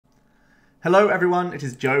Hello everyone, it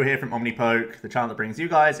is Joe here from OmniPoke, the channel that brings you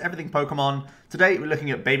guys everything Pokemon. Today we're looking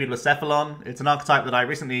at Baby Blacephalon. It's an archetype that I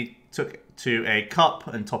recently took to a cup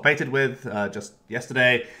and top 8'd with just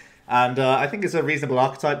yesterday. And I think it's a reasonable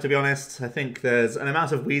archetype, to be honest. I think there's an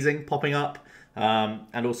amount of wheezing popping up.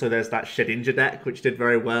 And also there's that Shedinja deck, which did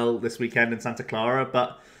very well this weekend in Santa Clara.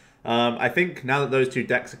 But I think now that those two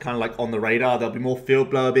decks are kind of like on the radar, there'll be more Field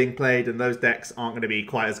Blower being played, and those decks aren't going to be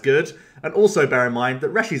quite as good. And also bear in mind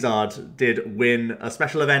that Reshizard did win a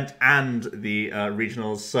special event and the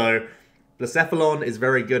regionals, so Blacephalon is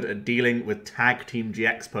very good at dealing with Tag Team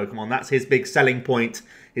GX Pokemon. That's his big selling point.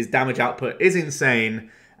 His damage output is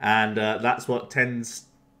insane, and that's what tends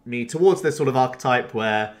me towards this sort of archetype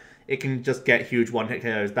where it can just get huge one-hit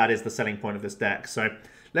KOs. That is the selling point of this deck. So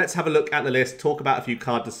let's have a look at the list, talk about a few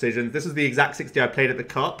card decisions. This is the exact 60 I played at the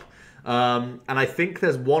Cup. And I think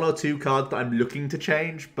there's one or two cards that I'm looking to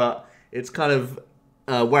change, but it's kind of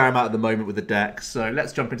where I'm at the moment with the deck. So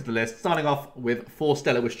let's jump into the list, starting off with 4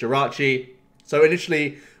 Stellar Wish Jirachi. So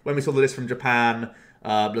initially, when we saw the list from Japan,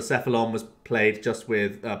 Blacephalon was played just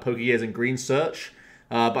with Pokegears and Green Search.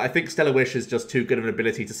 But I think Stellar Wish is just too good of an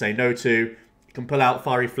ability to say no to. You can pull out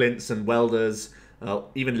Fiery Flints and Welders,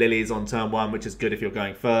 even Lilies on turn 1, which is good if you're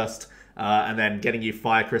going first. And then getting you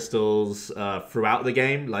Fire Crystals throughout the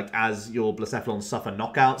game, like as your Blacephalon suffer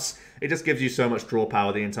knockouts. It just gives you so much draw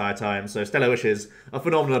power the entire time. So Stellar Wish is a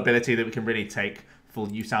phenomenal ability that we can really take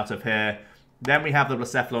full use out of here. Then we have the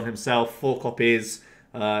Blacephalon himself, 4 copies.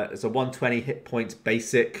 It's a 120 hit point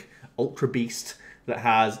basic Ultra Beast that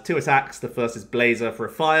has 2 attacks. The first is Blazer for a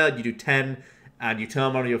fire. You do 10, and you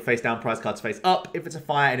turn one of your face down prize cards face up. If it's a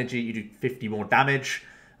fire energy, you do 50 more damage.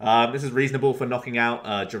 This is reasonable for knocking out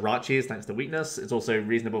Jirachis thanks to weakness. It's also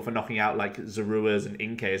reasonable for knocking out like Zaruas and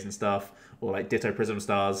Inke's and stuff, or like Ditto Prism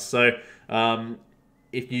Stars. So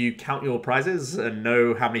if you count your prizes and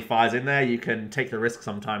know how many fires in there, you can take the risk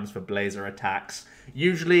sometimes for Blazer attacks.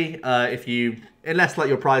 Usually, unless like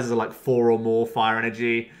your prizes are like 4 or more fire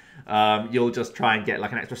energy, you'll just try and get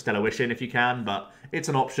like an extra Stellar Wish in if you can, but it's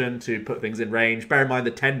an option to put things in range. Bear in mind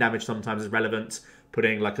the 10 damage sometimes is relevant.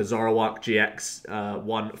 Putting like a Zoroark GX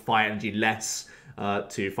 1 fire energy less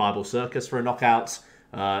to Fireball Circus for a knockout.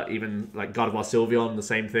 Even like Gardevoir Sylveon, the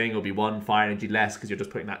same thing. It'll be 1 fire energy less because you're just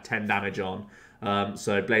putting that 10 damage on.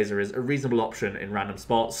 So Blazer is a reasonable option in random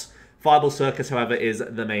spots. Fireball Circus, however, is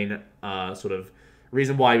the main sort of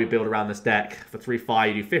reason why we build around this deck. For 3 fire,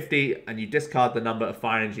 you do 50, and you discard the number of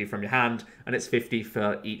fire energy from your hand, and it's 50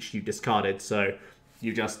 for each you discarded. So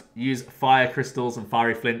you just use Fire Crystals and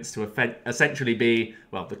Fiery Flints to essentially be,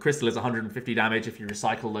 well, the Crystal is 150 damage if you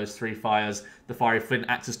recycle those 3 fires. The Fiery Flint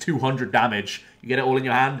acts as 200 damage. You get it all in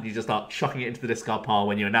your hand, and you just start chucking it into the discard pile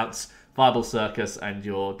when you announce Fireball Circus, and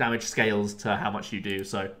your damage scales to how much you do.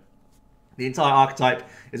 So the entire archetype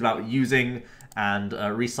is about using and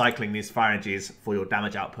recycling these fire energies for your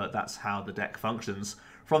damage output. That's how the deck functions.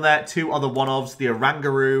 From there, 2 other one-ofs. The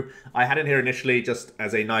Oranguru I had in here initially just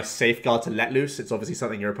as a nice safeguard to Let Loose. It's obviously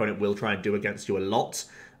something your opponent will try and do against you a lot.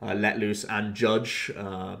 Let Loose and Judge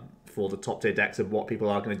for the top tier decks of what people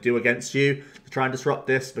are going to do against you to try and disrupt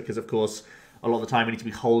this, because of course a lot of the time we need to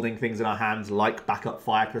be holding things in our hands like backup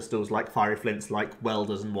Fire Crystals, like Fiery Flints, like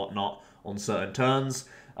Welders and whatnot on certain turns.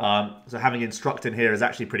 So having Instruct in here is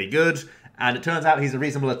actually pretty good. And it turns out he's a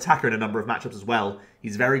reasonable attacker in a number of matchups as well.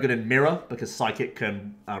 He's very good in Mirror, because Psychic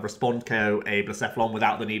can respond KO a Blacephalon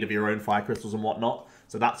without the need of your own Fire Crystals and whatnot.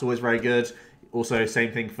 So that's always very good. Also,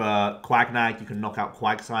 same thing for Quagnag. You can knock out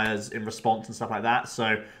Quagsires in response and stuff like that.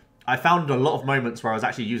 So I found a lot of moments where I was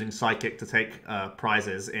actually using Psychic to take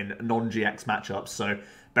prizes in non-GX matchups. So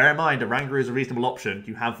bear in mind, Oranguru is a reasonable option.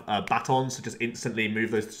 You have Batons to just instantly move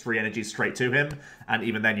those 3 energies straight to him. And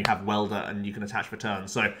even then you have Welder and you can attach for turn.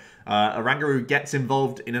 So Oranguru gets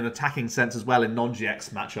involved in an attacking sense as well in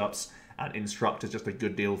non-GX matchups. And Instruct is just a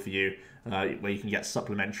good deal for you, where you can get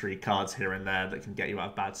supplementary cards here and there that can get you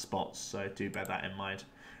out of bad spots. So do bear that in mind.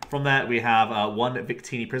 From there, we have 1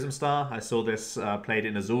 Victini Prism Star. I saw this played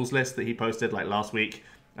in Azul's list that he posted like last week.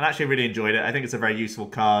 And actually really enjoyed it. I think it's a very useful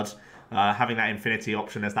card. Having that infinity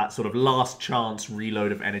option as that sort of last chance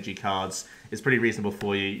reload of energy cards is pretty reasonable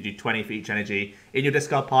for you. You do 20 for each energy in your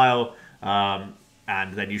discard pile,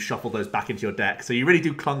 and then you shuffle those back into your deck. So you really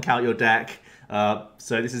do clunk out your deck.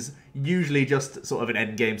 So this is usually just sort of an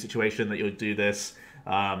end game situation that you'll do this,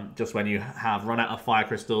 just when you have run out of Fire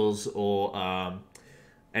Crystals or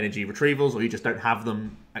Energy Retrievals, or you just don't have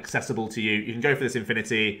them accessible to you. You can go for this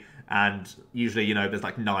infinity, and usually, you know, there's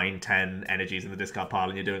like 9, 10 energies in the discard pile,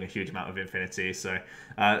 and you're doing a huge amount of infinity. So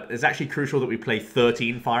it's actually crucial that we play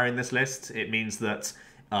 13 fire in this list. It means that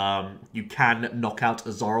You can knock out a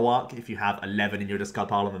Zoroark if you have 11 in your discard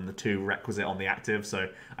pile and then the 2 requisite on the active. So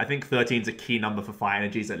I think 13 is a key number for fire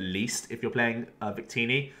energies, at least, if you're playing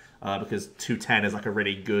Victini. Because 210 is like a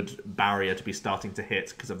really good barrier to be starting to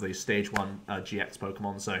hit because of those stage 1 GX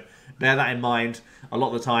Pokemon. So bear that in mind. A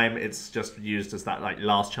lot of the time it's just used as that like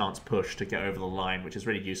last chance push to get over the line, which is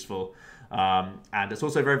really useful. And it's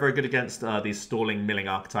also very, very good against these stalling milling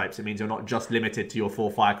archetypes. It means you're not just limited to your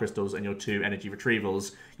 4 Fire Crystals and your 2 Energy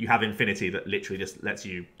Retrievals. You have Infinity that literally just lets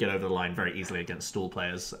you get over the line very easily against stall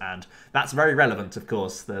players. And that's very relevant, of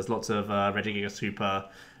course. There's lots of Regigiga Super,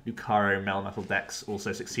 Lucario, Melmetal decks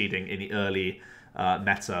also succeeding in the early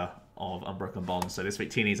meta of Unbroken Bonds. So this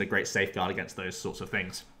Victini is a great safeguard against those sorts of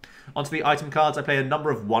things. Onto the item cards, I play a number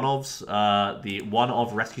of one-offs. The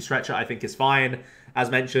one-off Rescue Stretcher I think is fine. As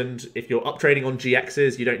mentioned, if you're up trading on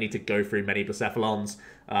GXs, you don't need to go through many Blacephalons.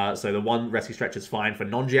 So the one Rescue Stretcher is fine for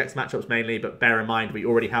non-GX matchups mainly, but bear in mind we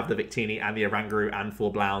already have the Victini and the Oranguru and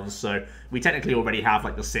 4 Blowns, so we technically already have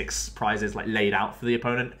like the 6 prizes like laid out for the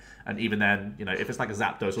opponent. And even then, you know, if it's like a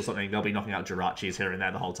Zapdos or something, they'll be knocking out Jirachis here and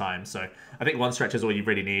there the whole time. So I think one stretch is all you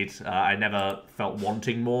really need. I never felt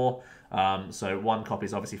wanting more. So 1 copy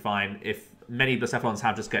is obviously fine. If many Blacephalons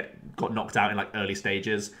have just got knocked out in like early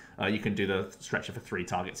stages, you can do the stretcher for 3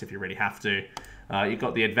 targets if you really have to. You've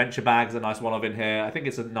got the Adventure Bags, a nice one-of in here. I think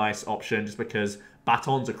it's a nice option just because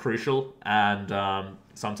batons are crucial, and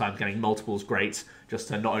sometimes getting multiple is great, just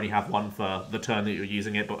to not only have one for the turn that you're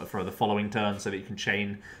using it, but for the following turn so that you can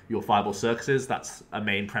chain your Fireball Circuses. That's a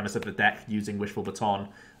main premise of the deck, using Wishful Baton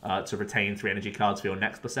to retain 3 energy cards for your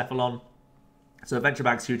next Blacephalon. So Adventure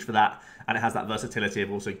Bag's huge for that, and it has that versatility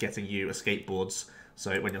of also getting you escape boards.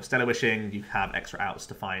 So when you're Stellar Wishing, you have extra outs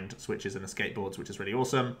to find switches and escape boards, which is really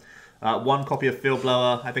awesome. 1 copy of Field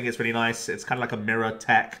Blower, I think it's really nice. It's kind of like a mirror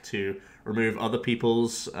tech to remove other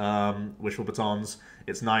people's Wishful Batons.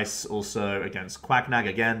 It's nice also against Quagnag,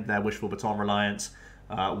 again, they're Wishful Baton reliant.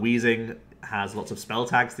 Weezing has lots of spell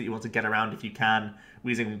tags that you want to get around if you can.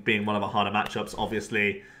 Weezing being one of the harder matchups,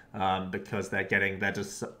 obviously, because they're getting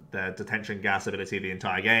their detention gas ability the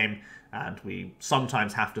entire game, and we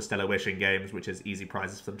sometimes have to Stellar Wish in games, which is easy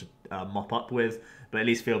prizes for them to mop up with, but at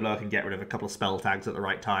least Field Blower can get rid of a couple of spell tags at the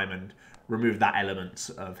right time and remove that element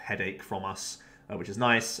of headache from us, which is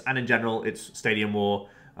nice. And in general, it's Stadium War,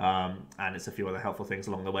 and it's a few other helpful things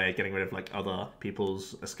along the way. Getting rid of like other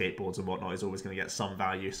people's escape boards and whatnot is always going to get some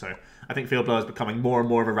value. So I think Field Blower is becoming more and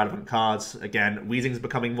more of a relevant card. Again, Weezing's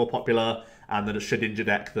becoming more popular, and then a Shedinja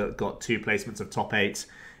deck that got 2 placements of top 8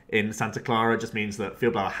 in Santa Clara just means that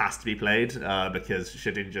Field Blower has to be played because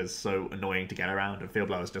Shedinja is so annoying to get around, and Field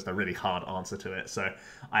Blower is just a really hard answer to it. So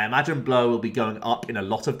I imagine Blow will be going up in a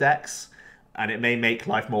lot of decks, and it may make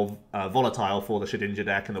life more volatile for the Shedinja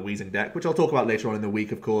deck and the Weezing deck, which I'll talk about later on in the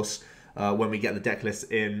week, of course, when we get the deck lists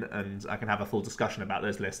in, and I can have a full discussion about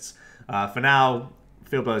those lists. For now,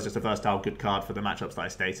 Field Blower is just a versatile good card for the matchups that I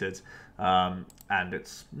stated, and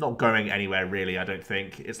it's not going anywhere really, I don't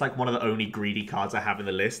think. It's like one of the only greedy cards I have in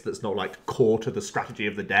the list that's not like core to the strategy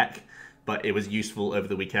of the deck, but it was useful over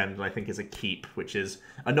the weekend, and I think is a keep, which is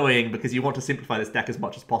annoying because you want to simplify this deck as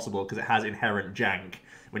much as possible because it has inherent jank.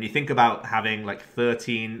 When you think about having like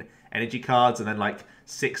 13 energy cards and then like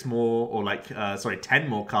 6 more, or like, 10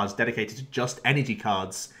 more cards dedicated to just energy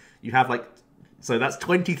cards, you have like, so that's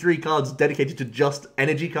 23 cards dedicated to just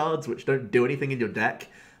energy cards, which don't do anything in your deck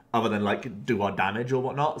other than like do our damage or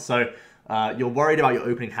whatnot. So you're worried about your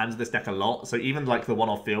opening hands of this deck a lot. So even like the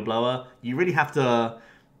one-off Field Blower, you really have to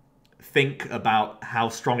think about how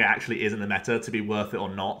strong it actually is in the meta to be worth it or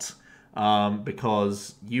not,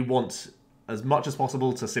 because you want as much as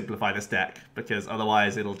possible to simplify this deck, because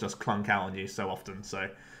otherwise it'll just clunk out on you so often. So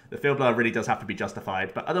the Field Blower really does have to be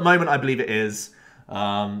justified, but at the moment I believe it is.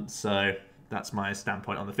 So that's my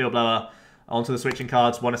standpoint on the Field Blower. Onto the switching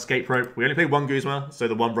cards. 1 Escape Rope. We only play 1 Guzma, so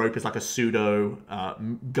the 1 rope is like a pseudo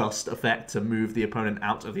gust effect to move the opponent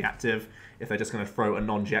out of the active if they're just going to throw a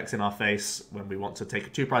non-GX in our face when we want to take a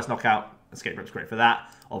 2-price knockout. Escape Rope's great for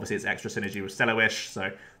that. Obviously it's extra synergy with Stellar Wish,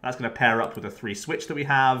 so that's going to pair up with the 3 switch that we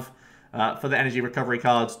have. For the energy recovery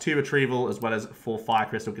cards, 2 Retrieval as well as 4 Fire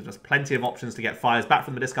Crystal gives us plenty of options to get fires back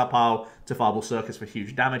from the discard pile to Fireball Circus for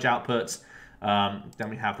huge damage output. Then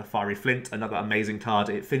we have the Fiery Flint, another amazing card.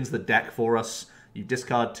 It thins the deck for us. You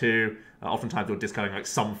discard 2. Oftentimes you're discarding like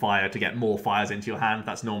some fire to get more fires into your hand.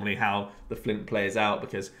 That's normally how the Flint plays out,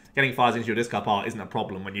 because getting fires into your discard pile isn't a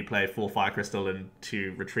problem when you play 4 Fire Crystal and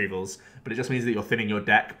 2 Retrievals. But it just means that you're thinning your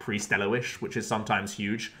deck pre-Stellar Wish, which is sometimes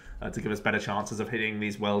huge, to give us better chances of hitting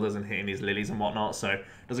these Welders and hitting these Lilies and whatnot. So it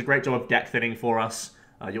does a great job of deck thinning for us.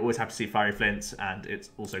 You always have to see Fiery Flint, and it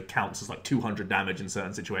also counts as like 200 damage in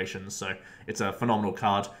certain situations, so it's a phenomenal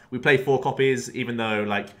card. We play 4 copies, even though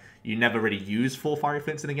like you never really use 4 Fiery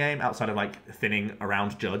Flints in a game, outside of like thinning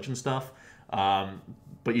around Judge and stuff.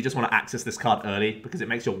 But you just want to access this card early, because it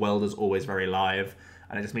makes your welders always very live,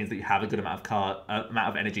 and it just means that you have a good amount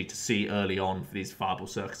of energy to see early on for these Fireball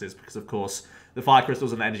Circuses, because of course the Fire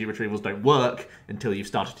Crystals and the Energy Retrievals don't work until you've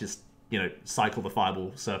started to just, you know, cycle the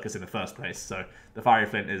Fireball Circus in the first place. So the Fiery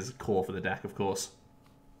Flint is core for the deck, of course.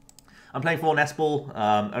 I'm playing 4 Nest Ball,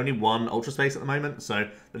 only 1 Ultra Space at the moment, so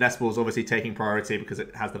the Nest Ball is obviously taking priority because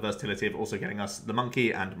it has the versatility of also getting us the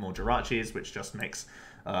Monkey and more Jirachis, which just makes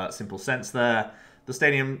simple sense there. The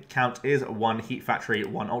stadium count is 1 Heat Factory,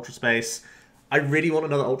 1 Ultra Space. I really want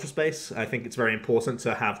another Ultra Space. I think it's very important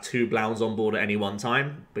to have 2 Blounds on board at any one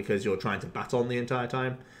time, because you're trying to baton the entire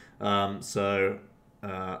time.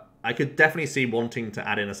 I could definitely see wanting to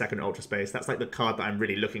add in a second Ultra Space. That's like the card that I'm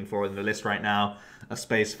really looking for in the list right now. A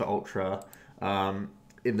space for Ultra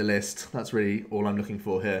in the list. That's really all I'm looking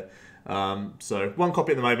for here. So 1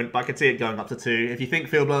 copy at the moment, but I could see it going up to 2. If you think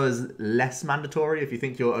Field Blower is less mandatory, if you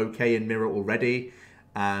think you're okay in Mirror already,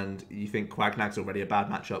 and you think Quagnag's already a bad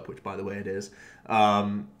matchup, which by the way it is,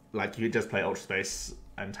 like you could just play Ultra Space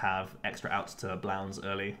and have extra outs to Blounds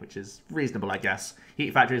early, which is reasonable, I guess.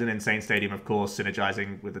 Heat Factory is an insane stadium, of course,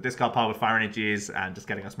 synergizing with the discard power with Fire Energies and just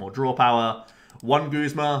getting us more draw power. 1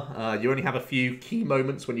 Guzma, you only have a few key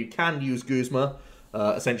moments when you can use Guzma.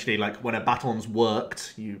 Essentially, like when a baton's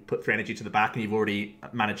worked, you put 3 energy to the back and you've already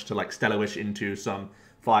managed to like Stellar Wish into some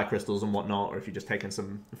Fire Crystals and whatnot, or if you've just taken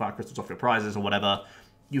some Fire Crystals off your prizes or whatever,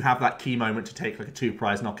 you have that key moment to take like a 2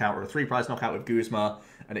 prize knockout or a 3 prize knockout with Guzma,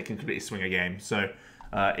 and it can completely swing a game. So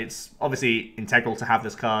it's obviously integral to have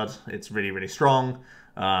this card. It's really, really strong,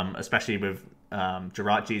 especially with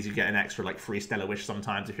Jirachis. You get an extra like 3 Stellar Wish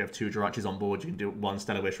sometimes. If you have 2 Jirachis on board, you can do 1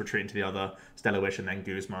 Stellar Wish, retreat into the other Stellar Wish, and then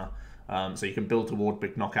Guzma. So you can build toward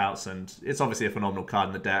big knockouts, and it's obviously a phenomenal card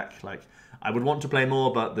in the deck. Like, I would want to play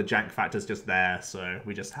more, but the jank factor's just there, so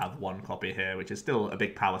we just have 1 copy here, which is still a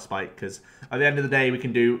big power spike, because at the end of the day, we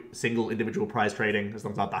can do single individual prize trading as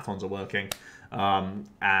long as our batons are working,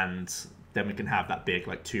 and then we can have that big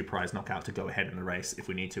like 2 prize knockout to go ahead in the race if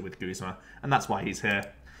we need to with Guzma, and that's why he's here.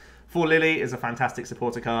 4 Lily is a fantastic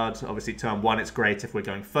supporter card. Obviously, turn 1, it's great if we're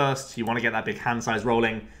going first. You want to get that big hand size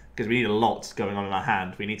rolling, because we need a lot going on in our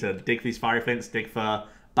hand. We need to dig these Fiery Flints, dig for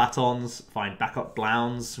batons, find backup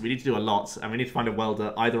Blounds. We need to do a lot, and we need to find a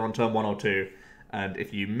Welder either on turn 1 or 2. And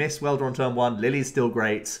if you miss Welder on turn 1, Lily's still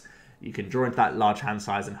great. You can draw into that large hand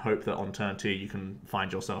size and hope that on turn 2 you can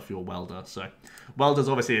find yourself your Welder. So Welder's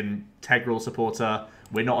obviously an integral supporter.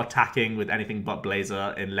 We're not attacking with anything but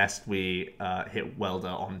Blazer unless we hit Welder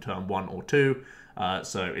on turn 1 or 2.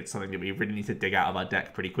 So it's something that we really need to dig out of our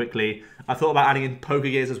deck pretty quickly. I thought about adding in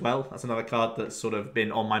Pokegears as well. That's another card that's sort of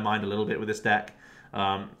been on my mind a little bit with this deck.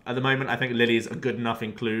 At the moment, I think Lily's a good enough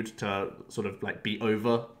include to sort of like be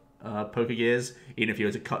over Pokegears. Even if you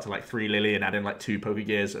were to cut to like 3 Lily and add in like 2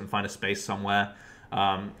 Pokegears and find a space somewhere.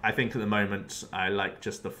 I think at the moment, I like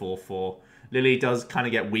just the 4/4. Lily does kind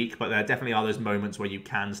of get weak, but there definitely are those moments where you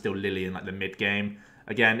can still Lily in like the mid game.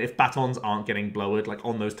 Again, if batons aren't getting blowered, like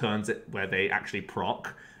on those turns where they actually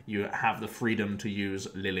proc, you have the freedom to use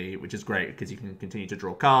Lily, which is great because you can continue to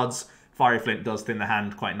draw cards. Fiery Flint does thin the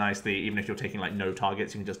hand quite nicely. Even if you're taking like no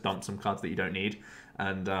targets, you can just dump some cards that you don't need.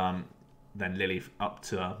 And then Lily up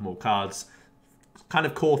to more cards. Kind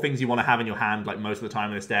of core things you want to have in your hand, like most of the time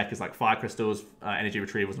in this deck, is like Fire Crystals, Energy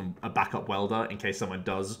Retrievals, and a backup Welder in case someone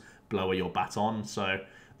does blower your baton. So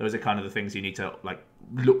those are kind of the things you need to like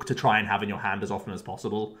look to try and have in your hand as often as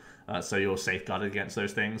possible, so you're safeguarded against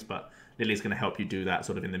those things. But Lily's going to help you do that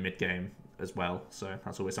sort of in the mid game as well, so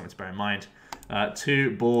that's always something to bear in mind.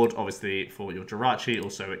 2 board, obviously, for your Jirachi.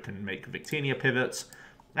 Also, it can make Victini a pivot.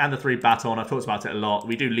 And the 3 Baton, I've talked about it a lot.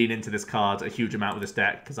 We do lean into this card a huge amount with this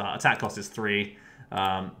deck because our attack cost is 3,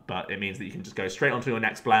 but it means that you can just go straight onto your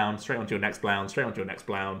next Blound, straight onto your next Blound, straight onto your next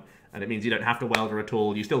Blound, and it means you don't have to Welder at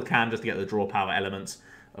all. You still can just to get the draw power elements,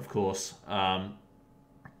 of course.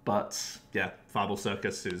 But yeah, Fireball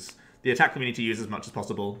Circus is the attack that we need to use as much as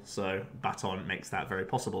possible, so Baton makes that very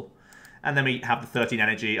possible. And then we have the 13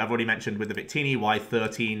 energy. I've already mentioned with the Victini why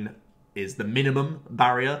 13 is the minimum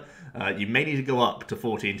barrier. You may need to go up to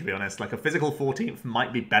 14, to be honest. Like a physical 14th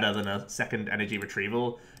might be better than a second energy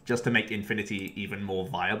retrieval, just to make Infinity even more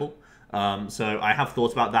viable. So I have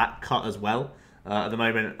thought about that cut as well. At the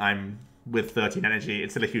moment, I'm with 13 energy.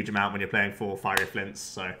 It's still a huge amount when you're playing 4 Fiery Flints,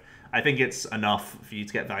 so I think it's enough for you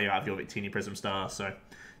to get value out of your Victini Prism Star. So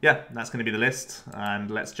yeah, that's going to be the list,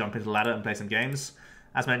 and let's jump into the ladder and play some games.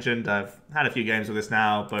 As mentioned, I've had a few games with this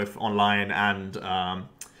now, both online and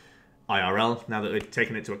IRL, now that we've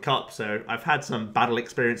taken it to a cup, so I've had some battle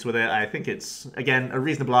experience with it. I think it's, again, a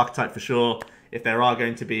reasonable archetype for sure. If there are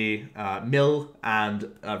going to be Mill and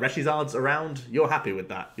Reshizards around, you're happy with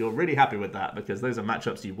that. You're really happy with that, because those are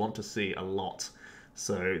matchups you want to see a lot.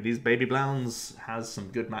 So these Baby Blowns has some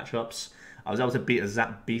good matchups. I was able to beat a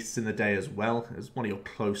Zap Beasts in the day as well. It was one of your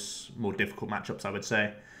close, more difficult matchups, I would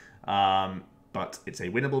say. But it's a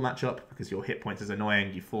winnable matchup, because your hit points is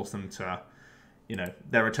annoying. You force them to... You know,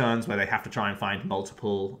 there are turns where they have to try and find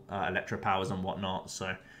multiple Electro Powers and whatnot,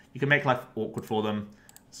 so you can make life awkward for them.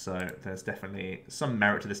 So there's definitely some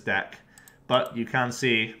merit to this deck. But you can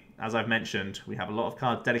see, as I've mentioned, we have a lot of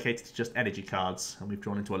cards dedicated to just energy cards, and we've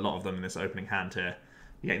drawn into a lot of them in this opening hand here.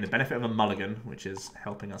 You're getting the benefit of a mulligan, which is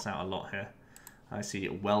helping us out a lot here. I see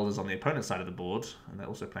Welders on the opponent's side of the board, and they're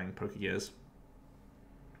also playing Pokegears.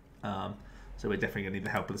 So we're definitely going to need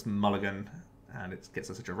the help of this mulligan. And it gets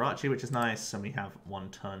us a Jirachi, which is nice. And we have one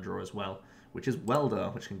turn draw as well, which is Welder,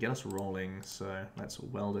 which can get us rolling. So let's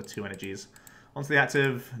Welder 2 energies onto the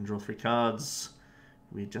active and draw 3 cards.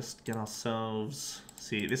 We just get ourselves...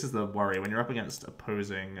 See, this is the worry. When you're up against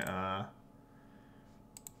opposing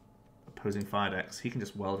Fire decks, he can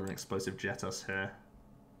just Welder and Explosive Jet us here.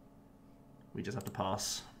 We just have to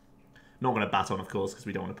pass. Not going to bat on, of course, because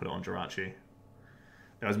we don't want to put it on Jirachi.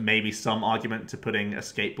 There was maybe some argument to putting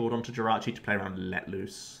Escape Board onto Jirachi to play around Let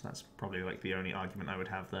Loose. That's probably like the only argument I would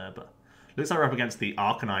have there. But looks like we're up against the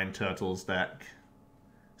Arcanine Turtles deck.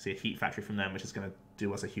 See a Heat Factory from them, which is going to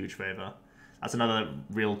do us a huge favour. That's another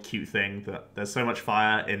real cute thing, that there's so much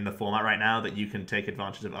fire in the format right now that you can take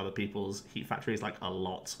advantage of other people's Heat Factories like a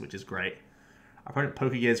lot, which is great. Our opponent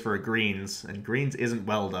Pokegears for a Greens, and Greens isn't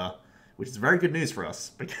Welder, which is very good news for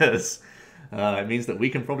us, because... it means that we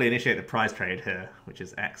can probably initiate the prize trade here, which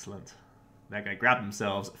is excellent. They're going to grab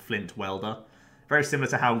themselves Flint Welder. Very similar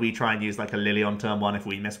to how we try and use like a Lily on turn 1 if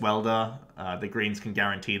we miss Welder. The Greens can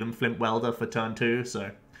guarantee them Flint Welder for turn 2,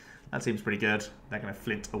 so that seems pretty good. They're going to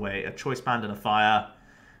Flint away a Choice Band and a Fire.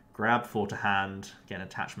 Grab 4 to hand, get an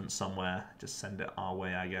attachment somewhere, just send it our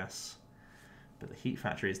way, I guess. But the Heat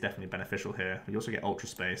Factory is definitely beneficial here. We also get Ultra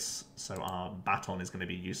Space, so our Baton is going to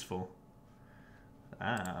be useful.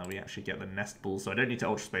 We actually get the Nest Ball, so I don't need to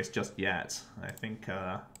Ultra Space just yet. I think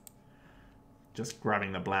just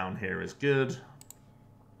grabbing the Blown here is good.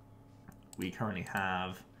 We currently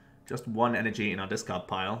have just 1 energy in our discard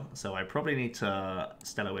pile, so I probably need to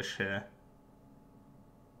Stellar Wish here.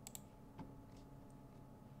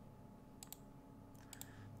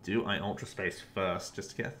 Do I Ultra Space first, just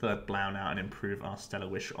to get a 3rd Blown out and improve our Stellar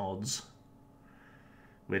Wish odds?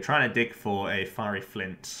 We're trying to dig for a Fiery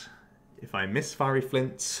Flint. If I miss Fiery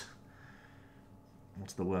Flint,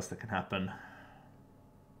 what's the worst that can happen?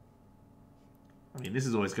 I mean, this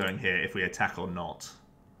is always going here if we attack or not.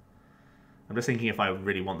 I'm just thinking if I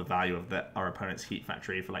really want the value of our opponent's Heat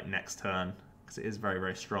Factory for like next turn, because it is very,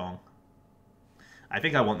 very strong. I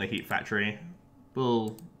think I want the Heat Factory.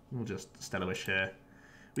 We'll just Stellar Wish here.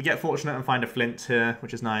 We get fortunate and find a Flint here,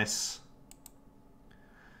 which is nice.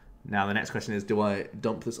 Now the next question is, do I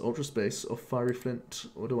dump this Ultra Space off Fiery Flint,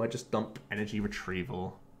 or do I just dump Energy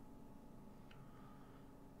Retrieval?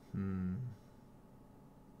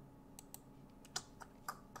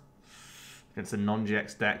 Against a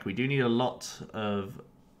non-GX deck, we do need a lot of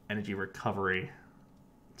energy recovery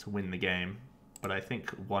to win the game, but I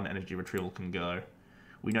think 1 Energy Retrieval can go.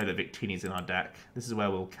 We know that Victini's in our deck. This is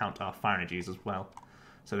where we'll count our Fire Energies as well.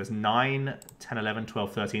 So there's 9, 10, 11,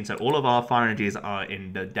 12, 13. So all of our Fire Energies are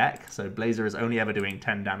in the deck. So Blazer is only ever doing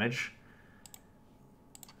 10 damage,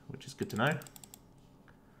 which is good to know.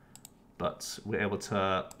 But we're able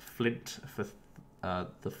to Flint for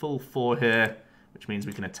the full 4 here, which means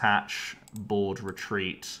we can attach, board,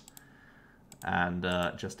 retreat, and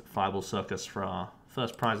just Fireball Circus for our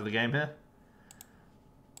first prize of the game here.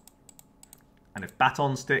 And if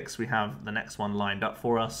Baton sticks, we have the next one lined up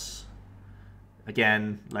for us.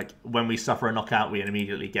 Again, like when we suffer a knockout, we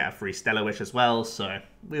immediately get a free Stellar Wish as well, so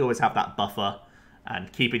we always have that buffer,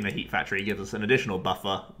 and keeping the Heat Factory gives us an additional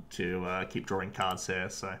buffer to keep drawing cards here.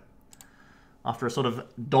 So after a sort of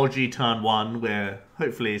dodgy turn 1, we're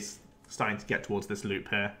hopefully starting to get towards this loop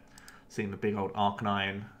here. Seeing the big old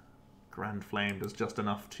Arcanine Grand Flame does just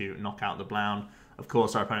enough to knock out the Blown. Of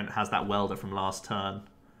course, our opponent has that Welder from last turn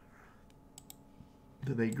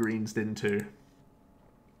that they greensed into.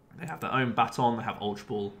 They have their own Baton, they have Ultra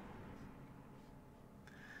Ball.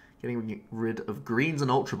 Getting rid of greens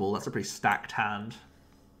and Ultra Ball, that's a pretty stacked hand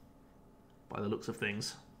by the looks of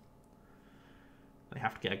things. They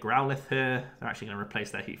have to get a Growlithe here. They're actually going to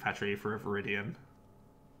replace their Heat Factory for a Viridian.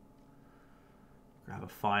 Grab have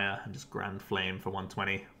a fire and just Grand Flame for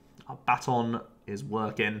 120. Our Baton is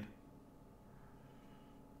working.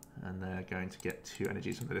 And they're going to get 2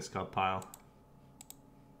 energies from the discard pile.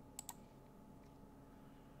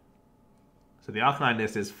 So the Arcanine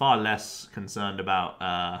list is far less concerned about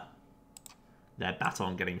their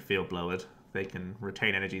Baton getting Field Blowered. They can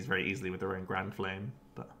retain energies very easily with their own Grand Flame.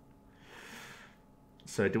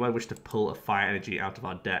 So do I wish to pull a fire energy out of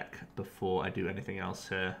our deck before I do anything else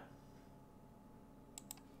here?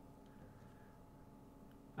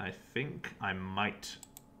 I think I might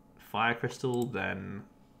Fire Crystal, then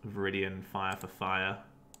Viridian Fire for fire.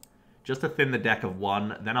 Just to thin the deck of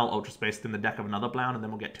 1, then I'll Ultra Space thin the deck of another Blown, and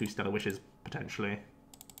then we'll get 2 Stellar Wishes, potentially.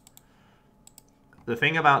 The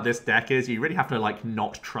thing about this deck is you really have to, like,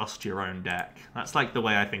 not trust your own deck. That's, like, the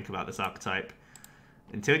way I think about this archetype.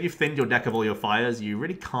 Until you've thinned your deck of all your fires, you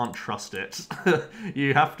really can't trust it.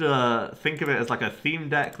 You have to think of it as like a theme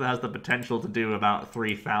deck that has the potential to do about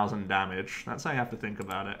 3,000 damage. That's how you have to think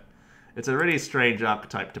about it. It's a really strange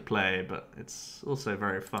archetype to play, but it's also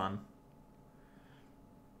very fun.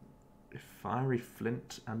 Fiery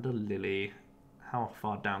Flint and a Lily. How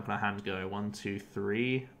far down can our hand go? 1, 2,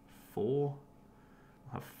 3, 4.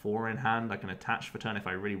 I have 4 in hand. I can attach for turn if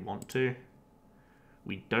I really want to.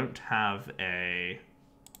 We don't have a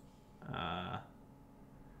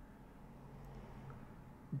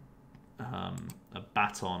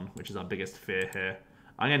Baton, which is our biggest fear here.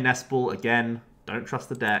 I'm going to Nest Ball again. Don't trust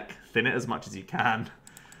the deck. Thin it as much as you can.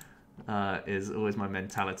 Is always my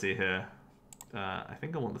mentality here. I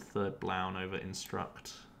think I want the 3rd Blown over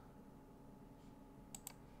Instruct.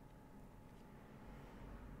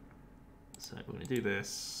 So we're going to do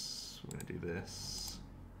this. We're going to do this.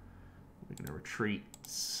 We're going to retreat.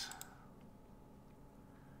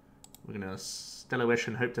 We're going to Stellar Wish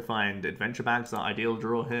and hope to find Adventure Bags, our ideal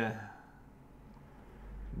draw here.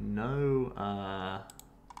 No,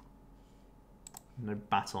 no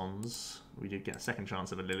Batons. We did get a second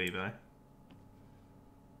chance of a Lily though.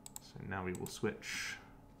 So now we will switch.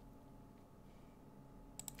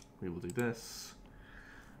 We will do this.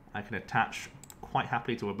 I can attach quite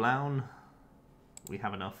happily to a Blown. We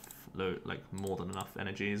have enough, like more than enough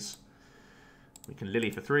energies. We can Lily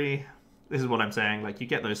for 3. This is what I'm saying, like you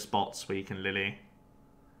get those spots where you can Lily.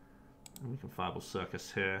 And we can Fireball Circus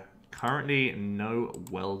here. Currently no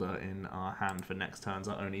Welder in our hand for next turns,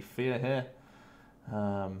 our only fear here.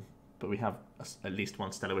 But we have at least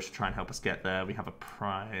 1 Stellar Wish to try and help us get there. We have a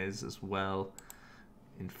prize as well.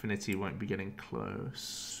 Infinity won't be getting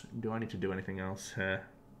close. Do I need to do anything else here?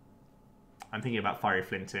 I'm thinking about Fiery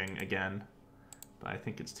Flinting again, but I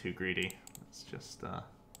think it's too greedy. It's just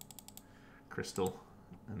Crystal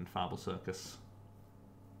and Fireball Circus.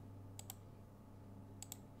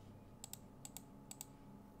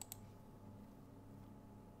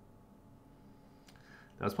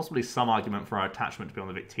 There was possibly some argument for our attachment to be on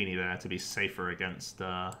the Victini there to be safer against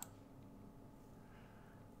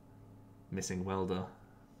missing Welder.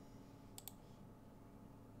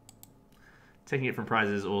 Taking it from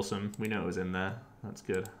prizes is awesome. We know it was in there. That's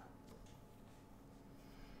good.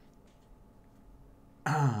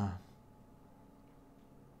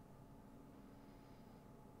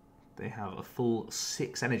 They have a full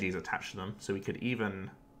 6 energies attached to them, so we could even,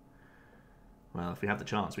 well, if we have the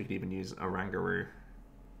chance, we could even use Oranguru.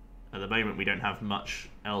 At the moment, we don't have much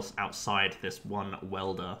else outside this 1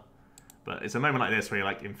 Welder, but it's a moment like this where you're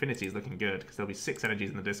like, Infinity is looking good, because there'll be 6 energies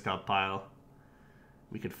in the discard pile.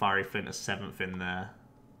 We could Fiery Flint a 7th in there,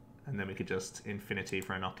 and then we could just Infinity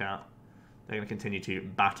for a knockout. They're going to continue to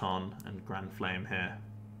Baton and Grand Flame here.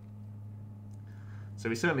 So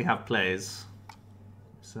we certainly have plays.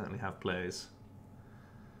 Certainly have plays.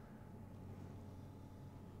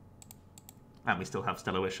 And we still have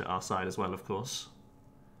Stellar Wish at our side as well, of course.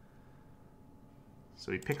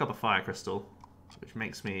 So we pick up a Fire Crystal, which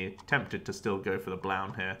makes me tempted to still go for the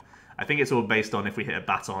Blown here. I think it's all based on if we hit a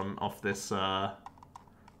Baton off this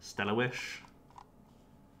Stellar Wish,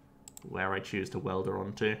 where I choose to Welder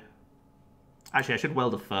onto. Actually, I should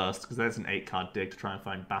Welder first, because there's an 8-card dig to try and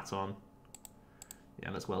find Baton.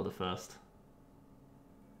 Yeah, let's Welder first.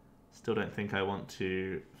 Still don't think I want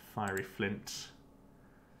to Fiery Flint.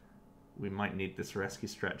 We might need this Rescue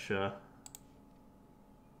Stretcher.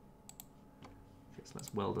 Okay, so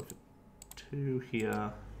let's Welder for 2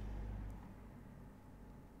 here.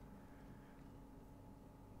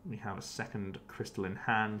 We have a second Crystal in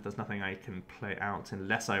hand. There's nothing I can play out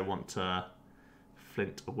unless I want to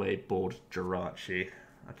Flint away board Jirachi.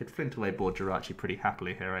 I could Flint away board Jirachi pretty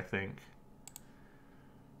happily here, I think.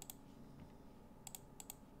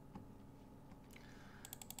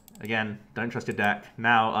 Again, don't trust your deck.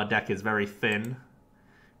 Now our deck is very thin.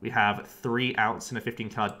 We have 3 outs in a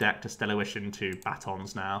 15-card deck to Stellar Wish into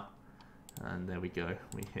Batons now. And there we go.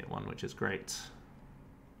 We hit one, which is great.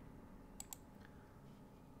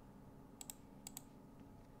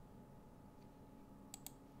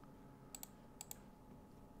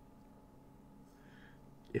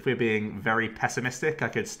 If we're being very pessimistic, I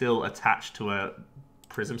could still attach to a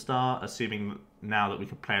Prism Star, assuming now that we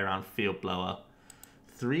could play around Field Blower.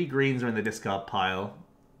 3 greens are in the discard pile.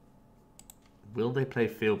 Will they play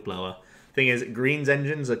Field Blower? Thing is, Green's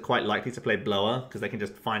engines are quite likely to play Blower because they can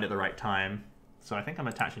just find it at the right time. So I think I'm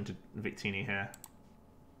attaching to Victini here.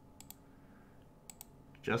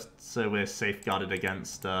 Just so we're safeguarded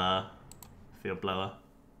against Field Blower.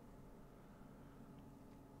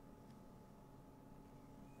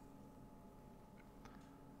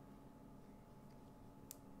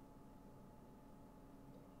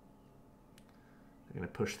 We're going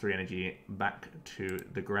to push 3 energy back to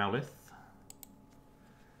the Growlithe.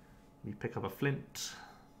 We pick up a Flint.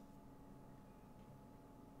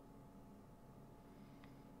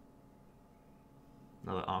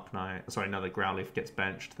 Another Arcanine, sorry, another Growlithe gets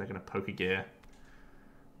benched. They're going to poke a gear.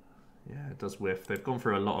 Yeah, it does whiff. They've gone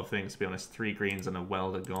through a lot of things, to be honest. 3 greens and a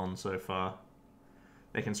Welder gone so far.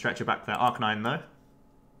 They can stretch it back to their Arcanine, though.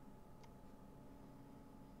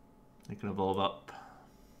 They can evolve up.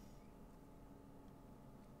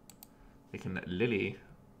 They can Lily.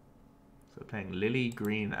 So playing Lily,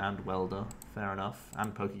 Green, and Welder. Fair enough.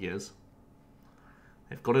 And Pokegears.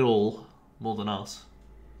 They've got it all. More than us.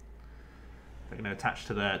 They're going to attach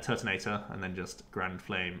to their Turtonator and then just Grand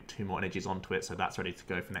Flame 2 more energies onto it, so that's ready to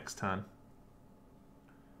go for next turn.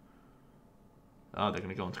 Oh, they're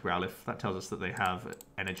going to go onto Growlithe. That tells us that they have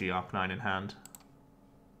Energy Arcanine in hand.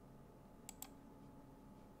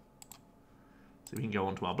 So we can go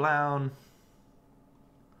onto our Blown.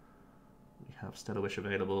 We have Stellar Wish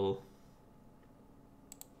available.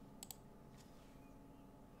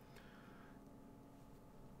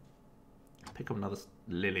 Pick up another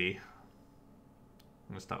Lily.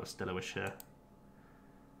 I'm going to start with Stellar Wish here.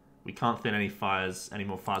 We can't thin any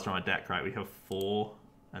more fires from our deck, right? We have 4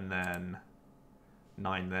 and then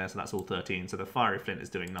 9 there, so that's all 13. So the Fiery Flint is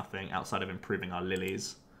doing nothing outside of improving our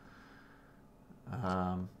Lilies.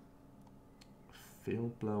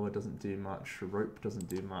 Field Blower doesn't do much. Rope doesn't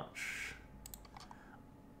do much.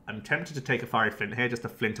 I'm tempted to take a Fiery Flint here, just to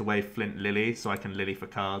Flint away Flint Lily, so I can Lily for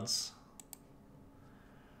cards.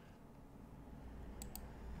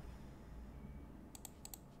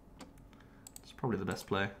 Probably the best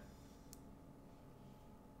play.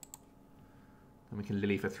 And we can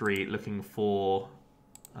Lily for 3, looking for...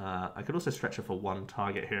 I could also stretch her for 1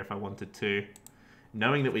 target here if I wanted to.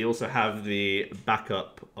 Knowing that we also have the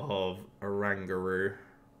backup of Oranguru.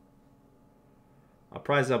 Our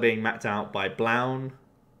prizes are being mapped out by Blown,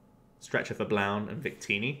 Stretcher for Blown, and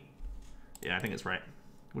Victini. Yeah, I think it's right.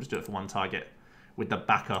 We'll just do it for 1 target with the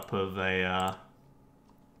backup of a...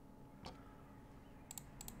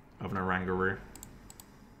 of an Oranguru.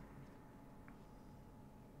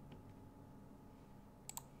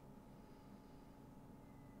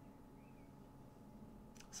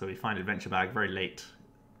 So we find Adventure Bag very late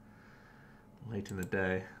in the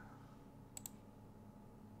day.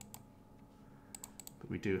 But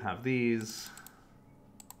we do have these.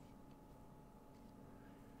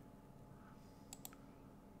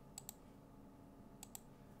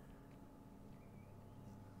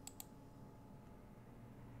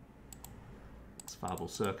 It's Fireball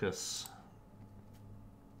Circus.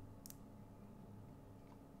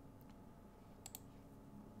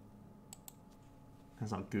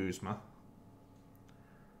 There's our Guzma.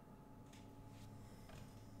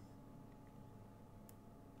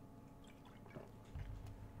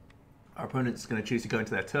 Our opponent's going to choose to go into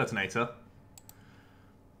their Turtonator.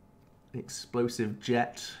 The Explosive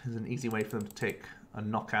Jet is an easy way for them to take a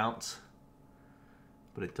knockout,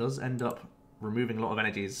 but it does end up removing a lot of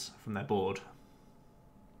energies from their board.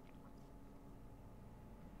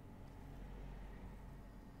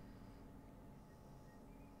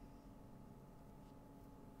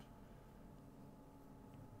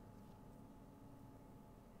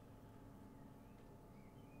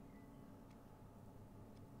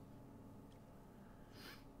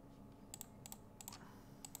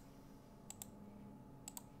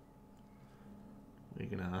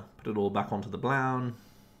 We're going to put it all back onto the Blown.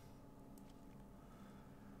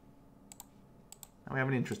 Now we have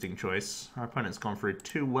an interesting choice. Our opponent's gone through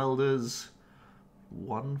 2 Welders,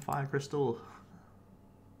 1 Fire Crystal.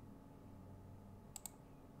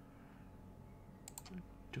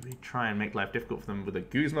 Do we try and make life difficult for them with a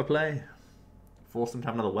Guzma play? Force them to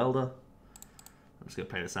have another Welder? I'm just going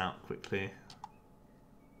to play this out quickly.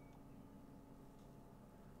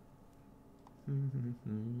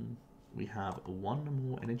 We have one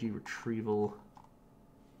more Energy Retrieval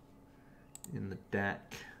in the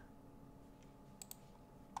deck.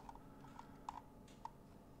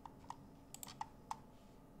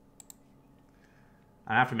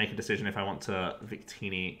 I have to make a decision if I want to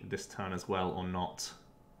Victini this turn as well or not.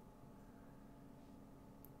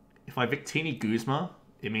 If I Victini Guzma,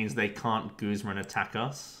 it means they can't Guzma and attack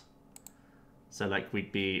us. So like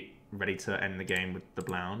we'd be ready to end the game with the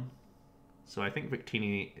Blown. So I think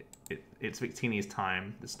Victini, it's Victini's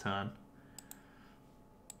time this turn.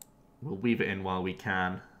 We'll weave it in while we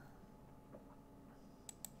can.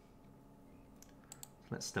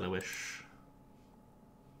 Let's Stellar Wish.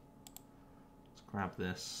 Let's grab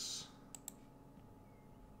this.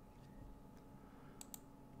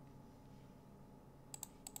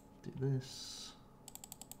 Do this.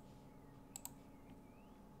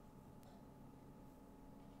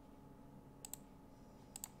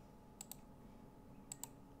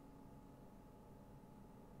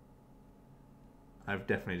 I've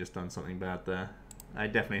definitely just done something bad there. I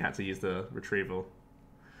definitely had to use the retrieval.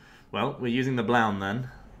 Well, we're using the Blown then.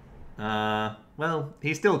 Well,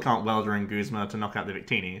 he still can't Welder and Guzma to knock out the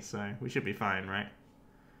Victini, so we should be fine, right?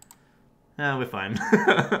 Yeah, we're fine.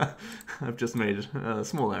 I've just made a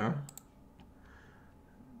small error.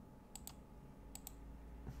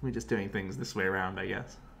 We're just doing things this way around, I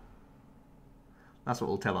guess. That's what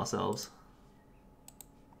we'll tell ourselves.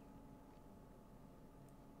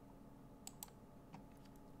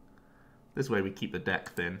 This way we keep the deck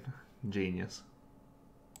thin. Genius.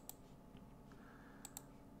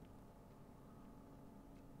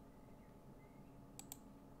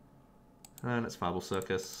 And let's Fireball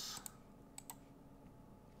Circus.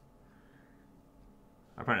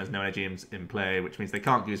 Our opponent has no energy in play, which means they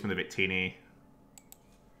can't Guzma the Victini.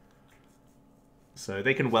 So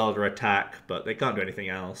they can Welder attack, but they can't do anything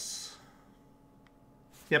else.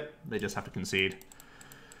 Yep, they just have to concede.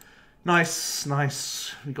 Nice,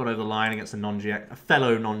 nice. We got over the line against a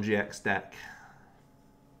fellow non-GX deck.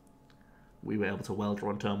 We were able to Welder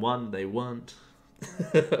on turn one. They weren't,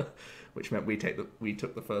 which meant we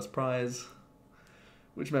took the first prize,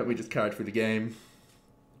 which meant we just carried through the game,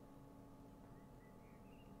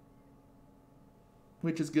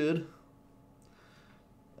 which is good.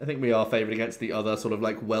 I think we are favoured against the other sort of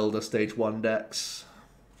like Welder stage 1 decks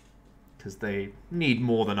because they need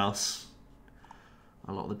more than us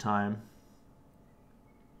a lot of the time.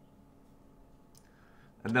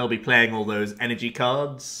 And they'll be playing all those energy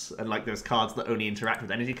cards, and like those cards that only interact with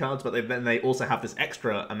energy cards, but then they also have this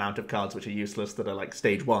extra amount of cards which are useless that are like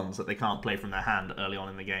stage 1s that they can't play from their hand early on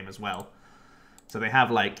in the game as well. So they have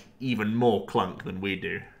like even more clunk than we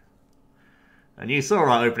do. And you saw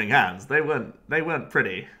our opening hands. They weren't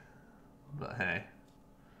pretty. But hey.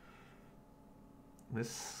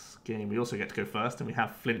 This game we also get to go first, and we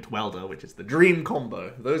have Flint Welder, which is the dream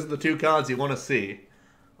combo. Those are the two cards you want to see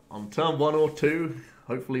on turn 1 or 2,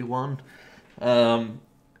 hopefully 1.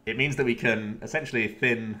 It means that we can essentially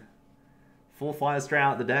thin 4 fires straight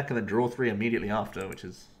out the deck and then draw 3 immediately after, which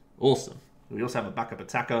is awesome. We also have a backup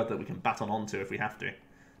attacker that we can baton onto if we have to,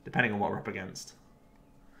 depending on what we're up against.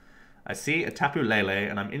 I see a Tapu Lele,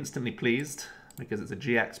 and I'm instantly pleased because it's a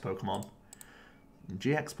GX Pokemon.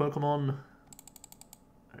 GX Pokemon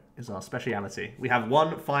is our speciality. We have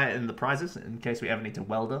 1 fire in the prizes in case we ever need to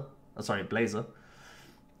Welder. Oh, sorry, Blazer.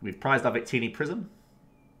 We've prized our Victini Prism.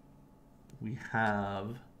 We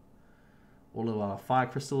have all of our Fire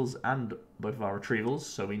Crystals and both of our Retrievals,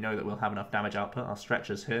 so we know that we'll have enough damage output. Our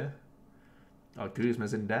Stretchers here. Our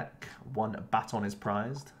Guzma's in deck. 1 Baton is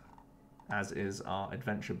prized, as is our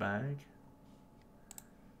Adventure Bag.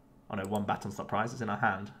 Oh no, 1 Baton's not prized, it's in our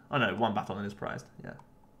hand. Oh no, 1 Baton is prized, yeah.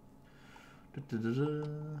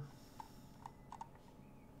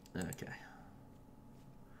 Okay.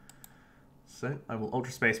 So, I will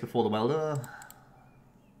Ultra Space before the Welder.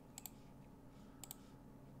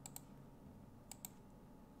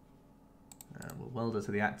 And we'll Welder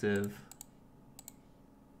to the active.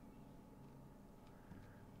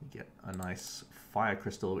 We get a nice Fire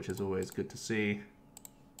Crystal, which is always good to see.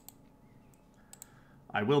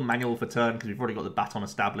 I will manual for turn because we've already got the Baton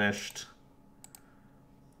established.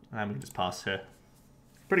 And we can just pass here.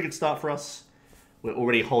 Pretty good start for us. We're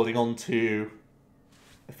already holding on to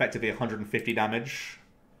effectively 150 damage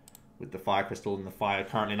with the Fire Crystal and the Fire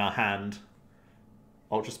currently in our hand.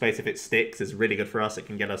 Ultra Space, if it sticks, is really good for us. It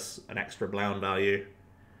can get us an extra Blown value.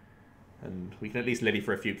 And we can at least Lily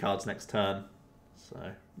for a few cards next turn. So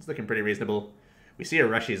it's looking pretty reasonable. We see a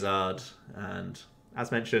Reshizard, and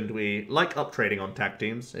as mentioned, we like up trading on tag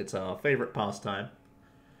teams. It's our favourite pastime.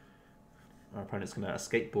 Our opponent's going to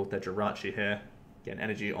Escape Board their Jirachi here. Get an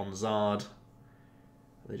energy on Zard.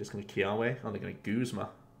 They're just going to key our way. Oh, they're going to Guzma.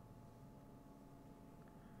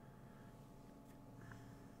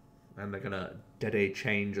 And they're going to Dead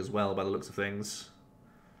Change as well, by the looks of things.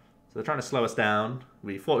 So they're trying to slow us down.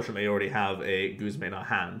 We fortunately already have a Guzma in our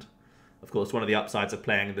hand. Of course, one of the upsides of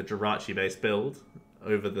playing the Jirachi-based build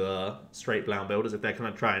over the straight Blown build is if they're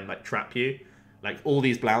going to try and like trap you. Like, all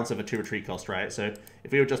these Blowns have a 2 retreat cost, right? So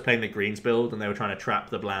if we were just playing the greens build and they were trying to trap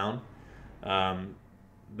the Blown,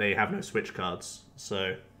 they have no switch cards.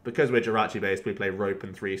 So because we're Jirachi-based, we play Rope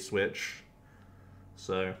and 3 switch.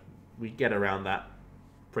 So we get around that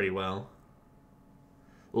pretty well.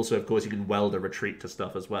 Also, of course, you can Welder retreat to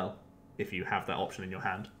stuff as well, if you have that option in your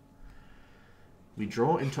hand. We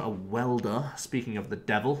draw into a Welder, speaking of the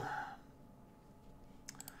devil.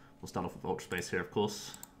 We'll start off with Ultra Space here, of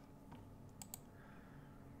course.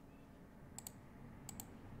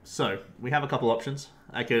 So, we have a couple options.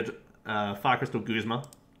 I could Fire Crystal Guzma,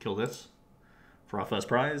 kill this, for our first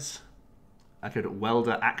prize. I could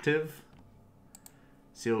Welder active,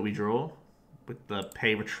 see what we draw, with the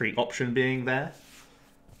pay retreat option being there.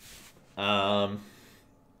 And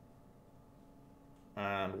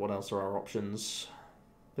what else are our options?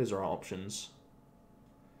 Those are our options.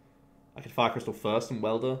 I could Fire Crystal first and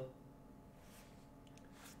Welder.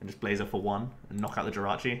 And just Blazer for 1 and knock out the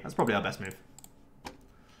Jirachi. That's probably our best move.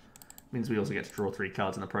 Means we also get to draw 3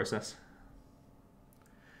 cards in the process.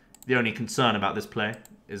 The only concern about this play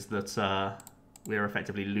is that we are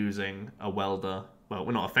effectively losing a Welder. Well,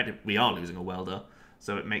 we're not effective. We are losing a Welder,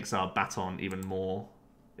 so it makes our Baton even more.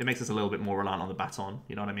 It makes us a little bit more reliant on the Baton.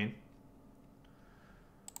 You know what I mean?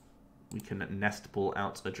 We can Nest Ball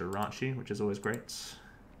out a Jirachi, which is always great.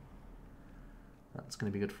 That's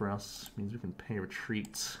going to be good for us. Means we can pay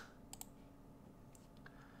retreat.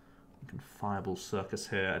 We can Fireball Circus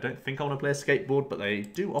here. I don't think I want to play Escape Board, but they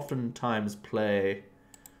do oftentimes play.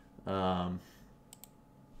 They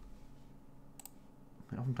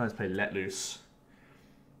oftentimes play Let Loose.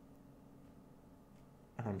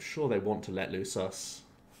 And I'm sure they want to let loose us.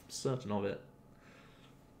 I'm certain of it.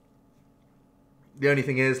 The only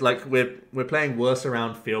thing is, like, we're playing worse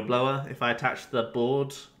around Field Blower if I attach the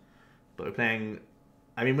board. But we're playing...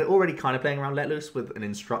 I mean, we're already kind of playing around Let Loose with an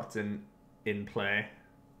Instruct in play.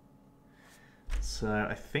 So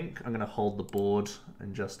I think I'm going to hold the board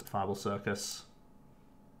and just Fireball Circus.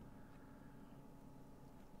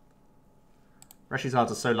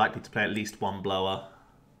 Reshizards are so likely to play at least 1 blower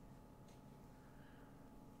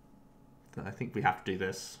that I think we have to do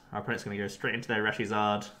this. Our opponent's going to go straight into their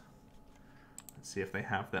Reshizard. Let's see if they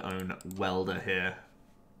have their own Welder here.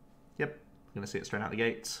 Yep, I'm going to see it straight out the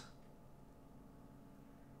gate.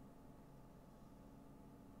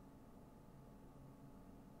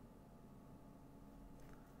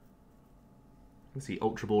 You can see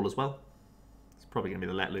Ultra Ball as well. It's probably going to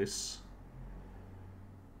be the Let Loose.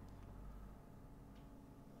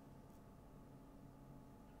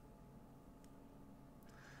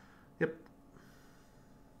 Yep.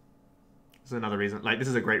 This is another reason. Like, this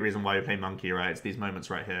is a great reason why we play Monkey, right? It's these moments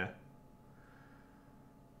right here.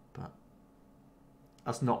 But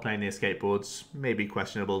us not playing the escape boards may be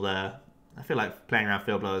questionable there. I feel like playing around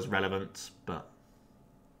Field Blower is relevant, but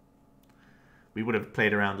we would have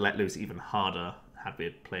played around Let Loose even harder had we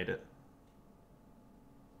had played it.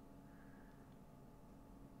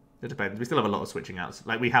 It depends. We still have a lot of switching outs.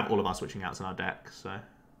 Like, we have all of our switching outs in our deck, so...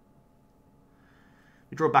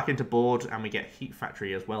 We draw back into board, and we get Heat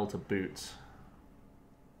Factory as well to boot.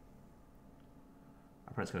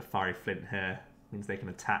 Our opponent's going to Fiery Flint here. Means they can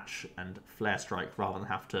attach and Flare Strike rather than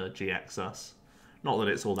have to GX us. Not that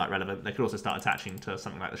it's all that relevant. They could also start attaching to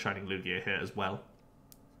something like the Shining Lugia here as well.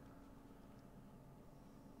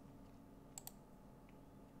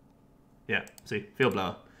 Yeah, see, Field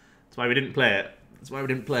Blower. That's why we didn't play it. That's why we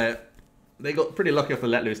didn't play it. They got pretty lucky off the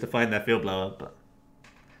Let Loose to find their Field Blower, but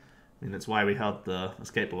I mean, that's why we held the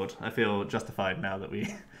Escape Board. I feel justified now that we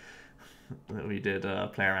did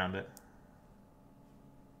play around it.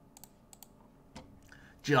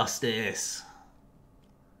 Justice.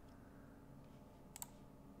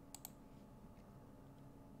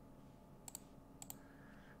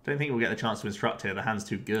 Don't think we'll get the chance to instruct here. The hand's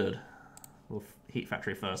too good. We'll Heat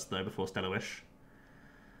Factory first, though, before Stellar Wish.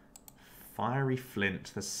 Fiery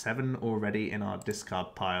Flint. There's 7 already in our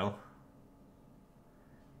discard pile.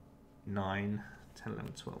 9, 10,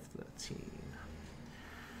 11, 12, 13.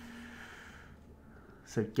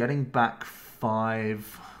 So getting back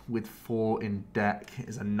 5 with 4 in deck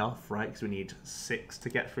is enough, right? Because we need 6 to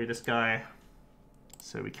get through this guy.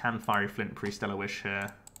 So we can Fiery Flint pre-Stellar Wish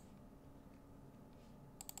here.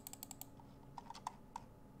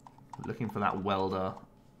 Looking for that Welder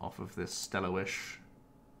off of this Stellar Wish.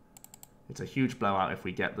 It's a huge blowout if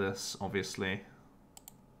we get this, obviously.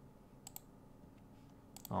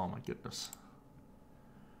 Oh my goodness.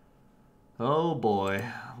 Oh boy,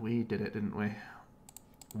 we did it, didn't we?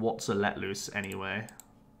 What's a let loose anyway?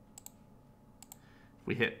 If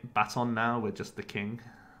we hit Baton now, we're just the king.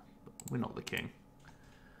 We're not the king.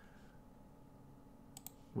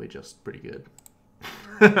 We're just pretty good.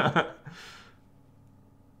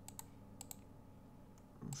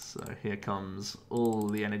 So here comes all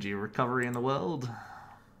the energy recovery in the world.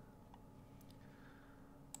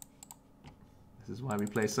 This is why we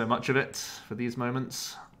play so much of it, for these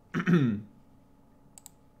moments. And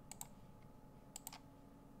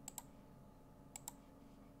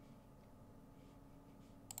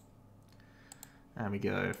we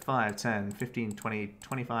go 5, 10, 15, 20,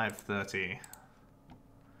 25, 30.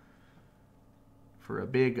 For a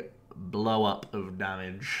big blow up of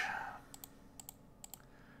damage.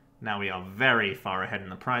 Now we are very far ahead in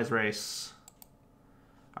the prize race.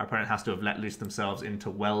 Our opponent has to have let loose themselves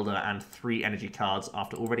into Welder and 3 energy cards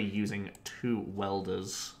after already using 2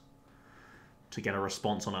 Welders to get a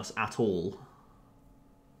response on us at all.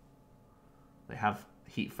 They have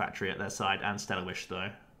Heat Factory at their side and Stellar Wish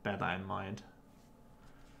though. Bear that in mind.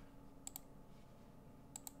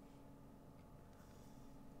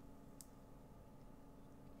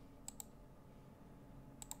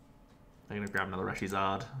 They're going to grab another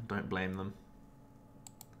Reshizard. Don't blame them.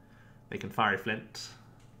 They can Fiery Flint.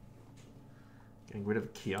 Getting rid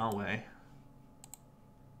of Kiawe.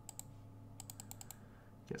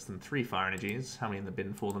 Gets them 3 fire energies. How many in the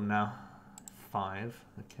bin for them now? 5.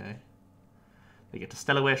 Okay. They get to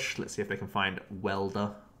Stellar Wish. Let's see if they can find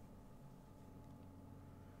Welder.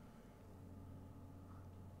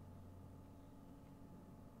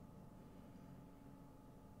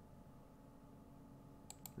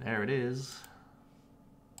 There it is.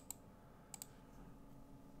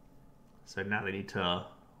 So now they need to... Are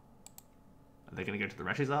they going to go to the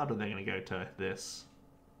Reshizard or are they going to go to this?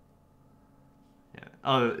 Yeah.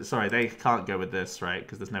 Oh, sorry, they can't go with this, right?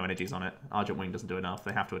 Because there's no energies on it. Argent Wing doesn't do enough.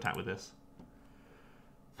 They have to attack with this.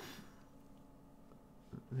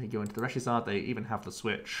 They go into the Reshizard. They even have the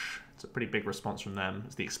Switch. It's a pretty big response from them.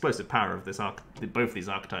 It's the explosive power of this both these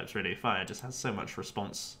archetypes, really. Fire just has so much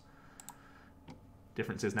response.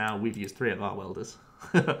 Difference is now we've used 3 of our Welders.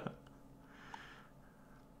 I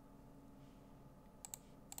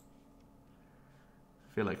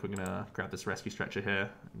feel like we're going to grab this Rescue Stretcher here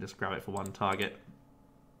and just grab it for 1 target.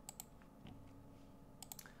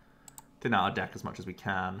 Thin out our deck as much as we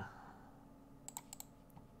can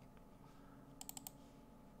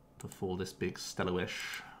before this big Stellar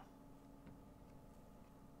Wish.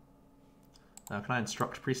 Can I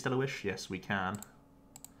instruct pre-Stellar Wish? Yes, we can.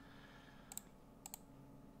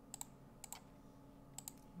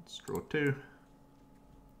 Draw 2.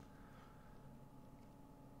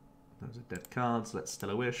 Those are dead cards. Let's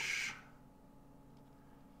Stellar Wish.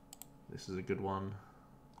 This is a good one.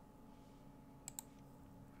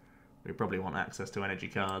 We probably want access to energy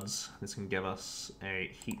cards. This can give us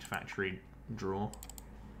a Heat Factory draw.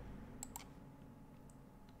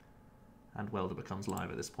 And Welder becomes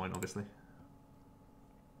live at this point, obviously.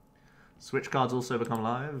 Switch cards also become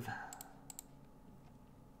live.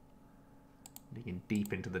 Digging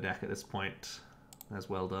deep into the deck at this point. There's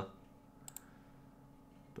Welder.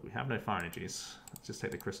 But we have no fire energies. Let's just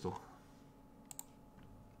take the crystal.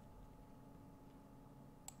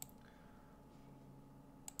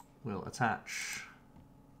 We'll attach.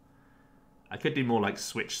 I could do more like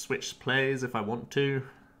switch plays if I want to.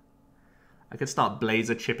 I could start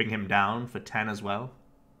Blazer chipping him down for 10 as well.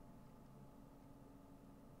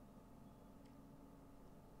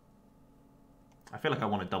 I feel like I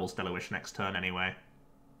want a double Stellar Wish next turn anyway.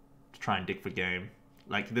 To try and dig for game.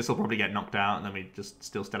 Like, this will probably get knocked out and then we just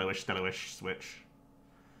still Stellar Wish, switch.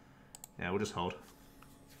 Yeah, we'll just hold.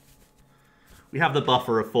 We have the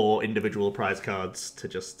buffer of 4 individual prize cards to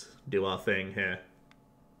just do our thing here.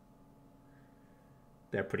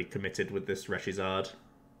 They're pretty committed with this Reshizard.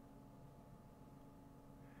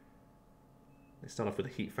 They start off with a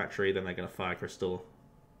Heat Factory, then they're going to Fire Crystal.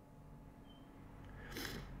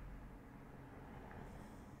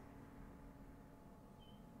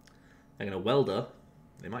 They're going to Welder.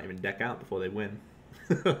 They might even deck out before they win.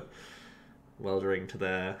 Weldering to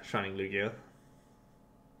their Shining Lugia.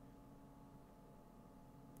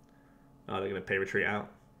 Oh, they're going to pay retreat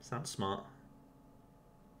out. Sounds smart.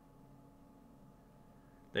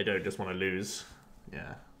 They don't just want to lose.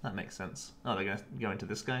 Yeah, that makes sense. Oh, they're going to go into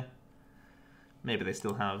this guy. Maybe they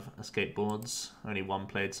still have escape boards. Only 1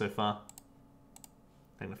 played so far.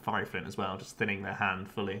 They're going to Fiery Flint as well, just thinning their hand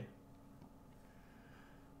fully.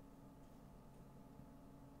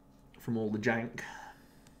 from all the jank.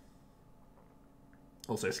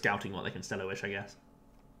 Also scouting what they can Stellar Wish, I guess.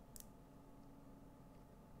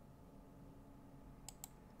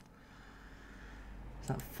 Is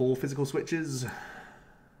that 4 physical switches?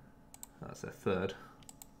 That's their third.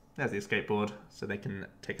 There's the escape board, so they can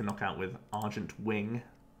take a knockout with Argent Wing.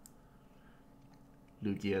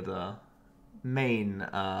 Lugia, the main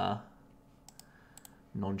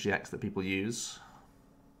non-GX that people use,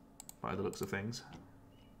 by the looks of things.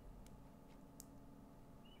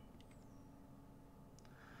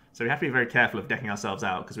 So we have to be very careful of decking ourselves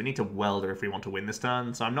out, because we need to Welder if we want to win this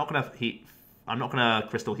turn. So I'm not gonna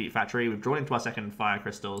Crystal Heat Factory. We've drawn into our second Fire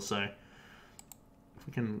Crystal, so if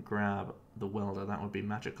we can grab the Welder, that would be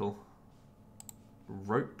magical.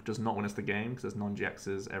 Rope does not win us the game, because there's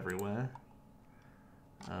non-GXs everywhere.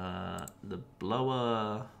 The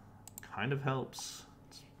Blower kind of helps.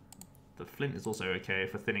 The Flint is also okay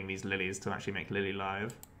for thinning these lilies to actually make Lily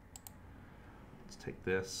live. Let's take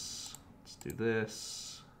this. Let's do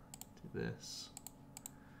this. Do this.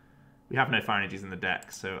 We have no fire energies in the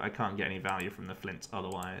deck, so I can't get any value from the Flint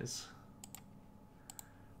otherwise.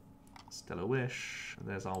 Stellar Wish.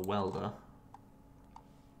 There's our Welder.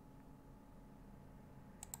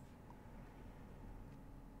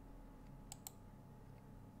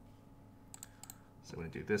 So we're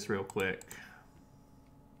going to do this real quick.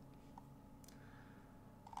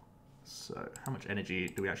 So how much energy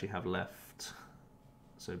do we actually have left?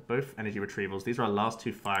 So both energy retrievals. These are our last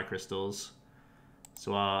 2 fire crystals.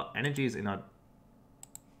 So our energies in our...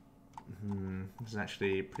 this is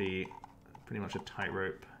actually pretty much a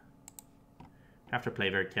tightrope. Have to play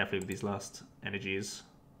very carefully with these last energies.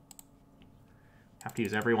 Have to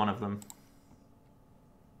use every one of them.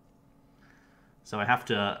 So I have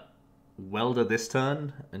to Welder this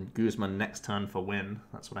turn and Guzma next turn for win.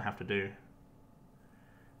 That's what I have to do.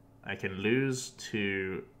 I can lose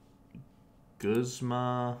to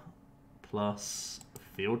Guzma plus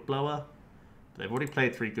Field Blower. They've already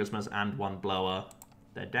played 3 Guzmas and 1 Blower.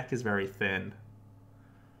 Their deck is very thin.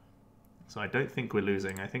 So I don't think we're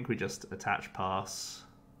losing. I think we just attach pass.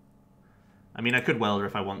 I mean, I could Welder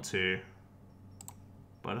if I want to,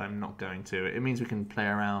 but I'm not going to. It means we can play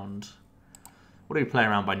around. What do we play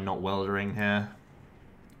around by not Weldering here?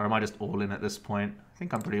 Or am I just all in at this point? I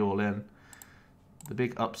think I'm pretty all in. The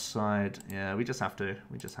big upside, yeah, we just have to.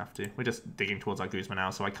 We're just digging towards our Guzma now,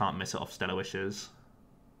 so I can't miss it off Stellar Wishes.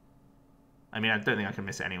 I mean, I don't think I can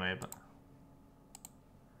miss it anyway, but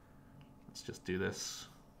let's just do this.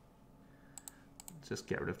 Let's just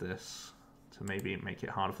get rid of this to maybe make it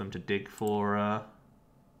harder for them to dig for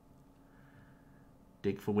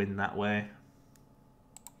win that way.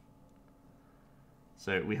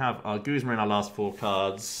 So we have our Guzma in our last 4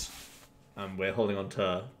 cards, and we're holding on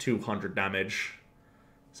to 200 damage.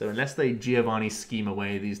 So unless they Giovanni scheme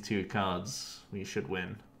away these 2 cards, we should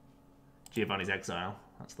win. Giovanni's Exile,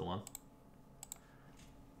 that's the one.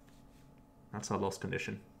 That's our loss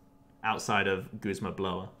condition. Outside of Guzma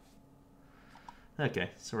Blower. Okay,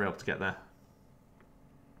 so we're able to get there.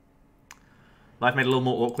 Life made it a little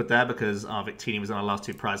more awkward there because our Victini was on our last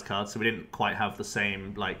 2 prize cards, so we didn't quite have the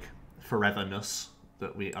same, like, foreverness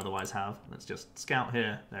that we otherwise have. Let's just scout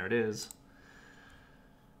here. There it is.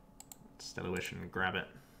 Stellar Wish and grab it.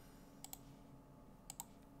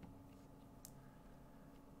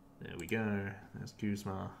 There we go. There's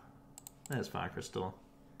Guzma. There's Fire Crystal.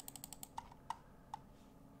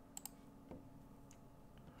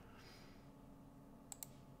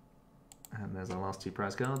 And there's our last 2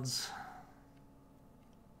 prize cards.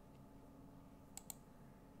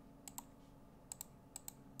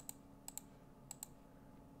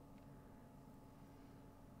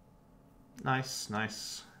 Nice,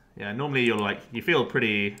 nice. Yeah, normally you feel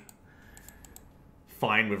pretty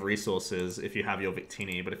fine with resources if you have your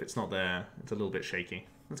Victini, but if it's not there, it's a little bit shaky.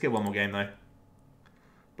 Let's get one more game though.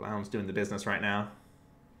 Blound's doing the business right now.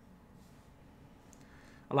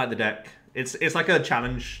 I like the deck. It's like a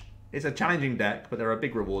challenge. It's a challenging deck, but there are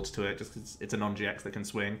big rewards to it just because it's a non-GX that can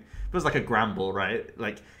swing. It feels like a Gramble, right?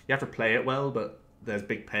 Like, you have to play it well, but there's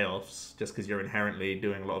big payoffs just because you're inherently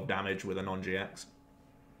doing a lot of damage with a non-GX.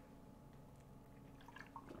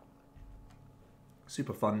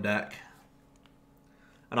 Super fun deck.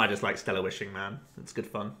 And I just like Stellar Wishing, man. It's good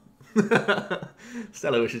fun.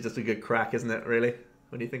 Stellar Wish is just a good crack, isn't it, really?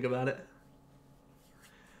 When you think about it.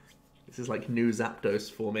 This is like new Zapdos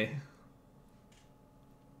for me.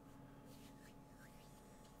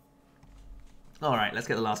 Alright, let's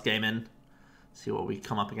get the last game in. See what we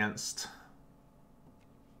come up against.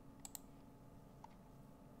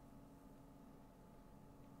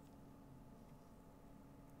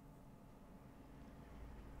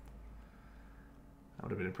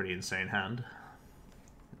 would have been a pretty insane hand.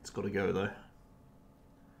 It's got to go, though.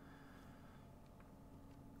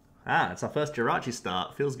 Ah, it's our first Jirachi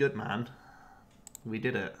start. Feels good, man. We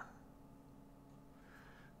did it.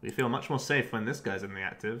 We feel much more safe when this guy's in the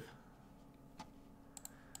active.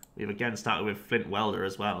 We've again started with Flint Welder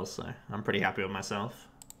as well, so I'm pretty happy with myself.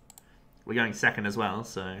 We're going second as well,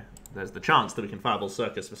 so there's the chance that we can Fireball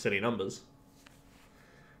Circus for silly numbers.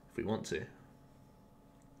 If we want to.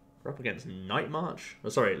 We're up against Night March. Oh,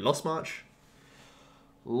 sorry, Lost March.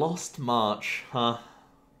 Lost March, huh?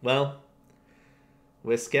 Well,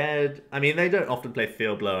 we're scared. I mean, they don't often play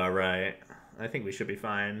Field Blower, right? I think we should be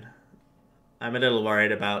fine. I'm a little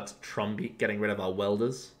worried about Trumbeak getting rid of our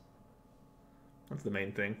welders. That's the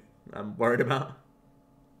main thing I'm worried about.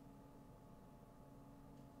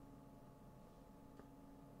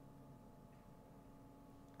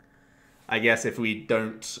 I guess if we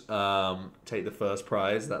don't take the first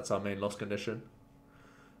prize, that's our main loss condition.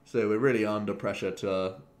 So we're really under pressure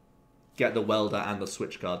to get the Welder and the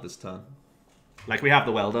Switch card this turn. Like, we have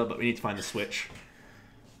the Welder, but we need to find the Switch.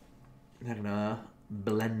 They're gonna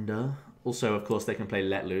Blender. Also, of course, they can play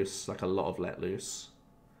Let Loose, like a lot of Let Loose.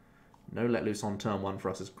 No Let Loose on turn 1 for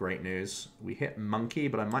us is great news. We hit Monkey,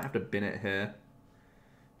 but I might have to bin it here.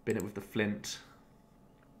 Bin it with the Flint.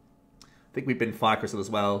 I think we bin Fire Crystal as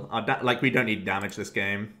well. Like, we don't need damage this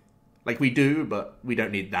game. Like, we do, but we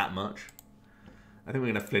don't need that much. I think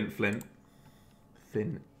we're going to Flint.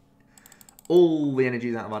 Thin. All the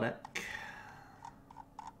energies out of our deck.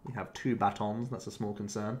 We have 2 Batons. That's a small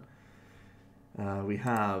concern. We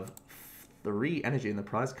have 3 energy in the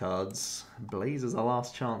prize cards. Blaze is our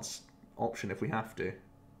last chance option if we have to.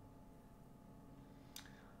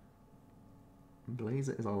 Blaze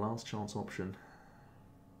is our last chance option.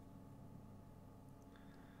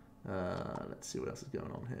 Let's see what else is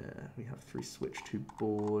going on here. We have 3 Switch, 2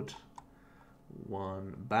 board,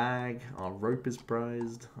 1 bag. Our rope is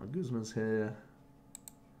prized. Our Guzma's here.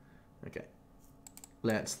 Okay.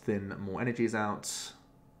 Let's thin more energies out.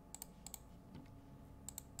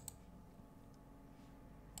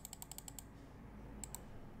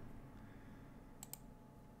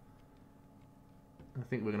 I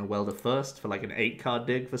think we're going to Welder first for like an 8-card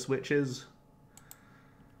dig for switches.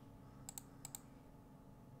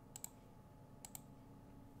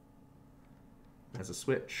 There's a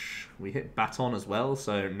switch. We hit Baton as well,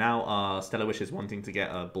 so now our Stellar Wish is wanting to get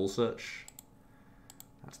a Bull Search.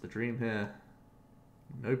 That's the dream here.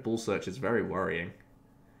 No Bull Search is very worrying.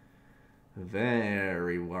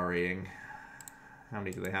 Very worrying. How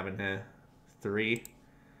many do they have in here? 3,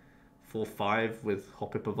 4, 5 with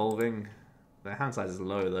Hoppip evolving. Their hand size is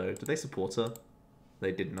low though. Did they support her?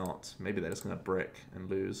 They did not. Maybe they're just going to brick and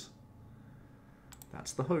lose.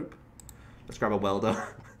 That's the hope. Let's grab a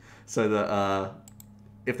Welder so that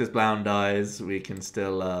if this Blound dies, we can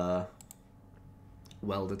still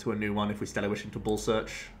Welder to a new one if we Stellar Wish into Bull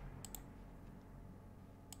Search.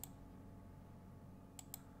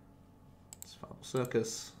 It's Fireball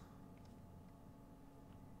Circus.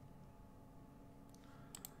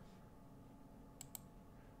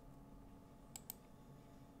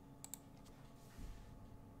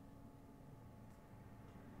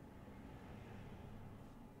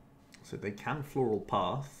 So they can Floral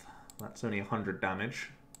Path. That's only 100 damage.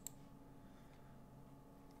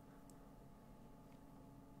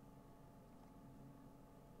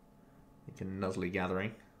 They can Nuzzly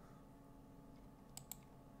Gathering.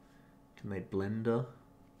 Can they Blender?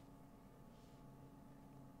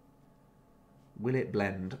 Will it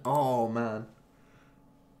blend? Oh, man.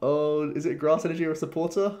 Oh, is it Grass Energy or a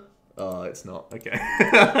Supporter? Oh, it's not. Okay.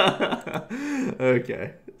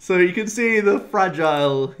 Okay. So you can see the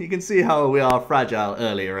fragile... You can see how we are fragile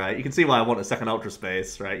earlier, right? You can see why I want a second Ultra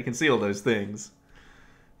Space, right? You can see all those things.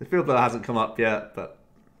 The Field Blower hasn't come up yet, but...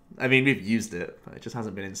 I mean, we've used it, but it just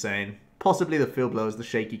hasn't been insane. Possibly the Field Blower is the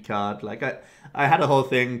shaky card. Like, I had a whole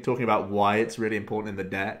thing talking about why it's really important in the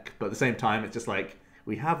deck, but at the same time, it's just like,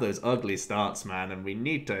 we have those ugly starts, man, and we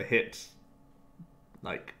need to hit,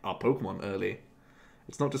 like, our Pokemon early.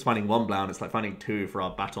 It's not just finding 1 Blound, it's like finding 2 for our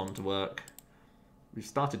Baton to work. We've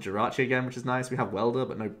started Jirachi again, which is nice. We have Welder,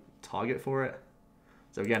 but no target for it.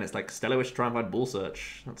 So again, it's like Stellar Wish to try and find Bull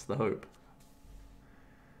Search. That's the hope.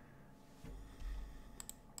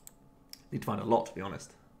 Need to find a lot, to be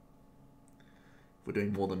honest. If we're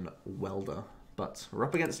doing more than Welder. But we're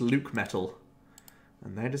up against Luke Metal.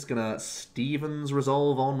 And they're just going to Stevens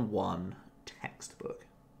Resolve on 1. Textbook.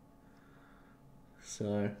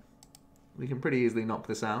 So we can pretty easily knock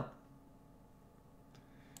this out.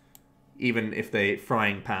 Even if they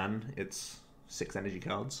Frying Pan, it's 6 energy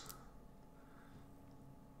cards.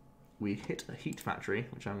 We hit a Heat Factory,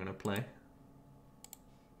 which I'm going to play.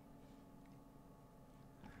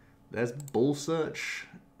 There's Ball Search,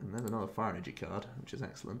 and there's another Fire Energy card, which is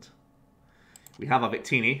excellent. We have our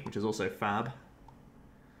Victini, which is also fab.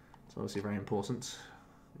 It's obviously very important.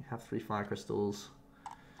 We have 3 Fire Crystals.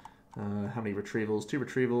 How many retrievals? 2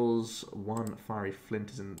 retrievals, 1 Fiery Flint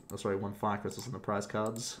is in... Oh, sorry, 1 Fire Crystals in the prize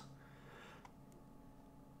cards.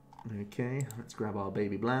 Okay, let's grab our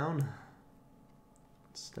Baby Blown.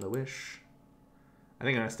 Stellar Wish. I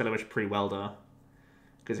think I'm going to Stellar Wish pre-Welder.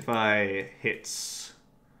 Because if I hit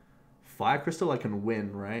Fire Crystal, I can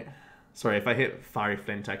win, right? Sorry, if I hit Fiery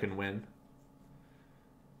Flint, I can win.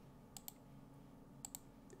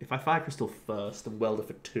 If I Fire Crystal first and Welder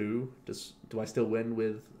for 2, do I still win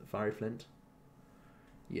with Fiery Flint?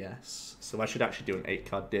 Yes. So I should actually do an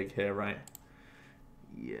 8-card dig here, right?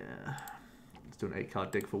 Yeah. Let's do an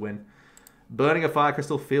 8-card dig for win. Burning a Fire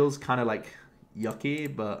Crystal feels kind of like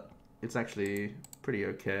yucky, but it's actually pretty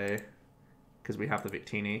okay. Because we have the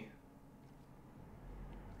Victini.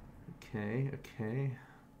 Okay.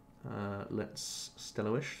 Let's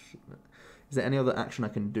Stellar Wish. Is there any other action I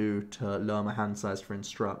can do to lower my hand size for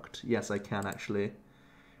Instruct? Yes, I can actually.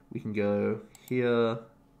 We can go here,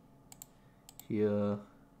 here,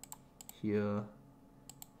 here,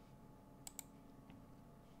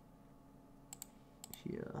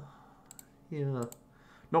 here.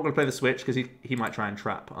 Not going to play the Switch because he might try and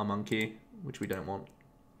trap our monkey, which we don't want.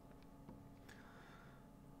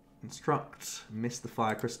 Instruct, miss the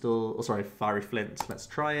Fire Crystal, oh sorry, Fiery Flint. Let's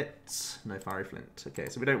try it. No Fiery Flint. Okay,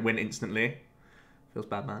 so we don't win instantly. Feels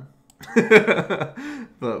bad, man.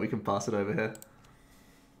 But we can pass it over here.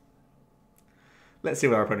 Let's see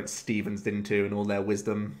what our opponent Stevens into and all their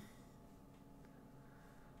wisdom.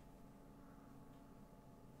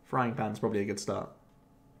 Frying Pan's probably a good start.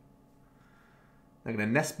 They're going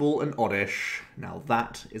to Nest Ball and Oddish. Now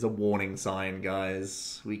that is a warning sign,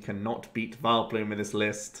 guys. We cannot beat Vileplume with this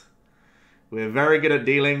list. We're very good at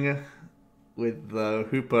dealing with the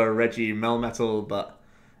Hooper, Reggie, Melmetal, but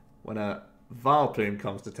when a Vileplume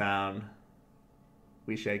comes to town,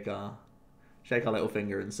 we shake our little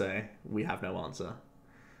finger and say, we have no answer.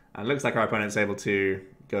 And it looks like our opponent's able to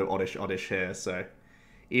go Oddish here, so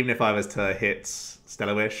even if I was to hit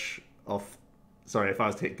Stellar Wish off... Sorry, if I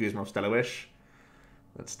was to hit Guzma off Stellar Wish,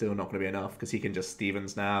 that's still not going to be enough, because he can just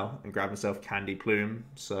Stevens now and grab himself Candy Plume,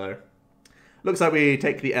 so... Looks like we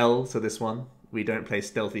take the L to this one. We don't play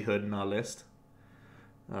Stealthy Hood in our list.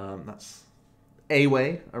 That's a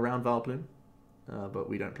way around Vileplume, but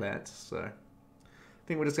we don't play it, so... I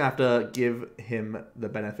think we're just going to have to give him the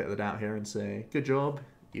benefit of the doubt here and say, good job,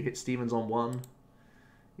 you hit Stevens on 1,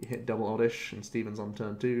 you hit double Oddish and Stevens on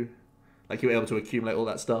turn 2. Like, you were able to accumulate all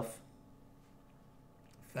that stuff.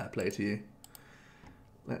 Fair play to you.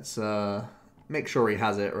 Let's make sure he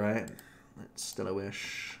has it, right? Let's Stellar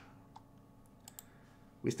Wish.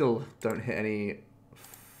 We still don't hit any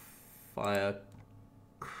Fiery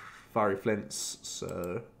Flints,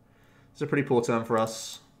 so it's a pretty poor turn for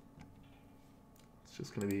us. It's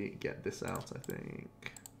just going to be get this out, I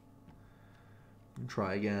think. And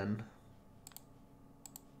try again.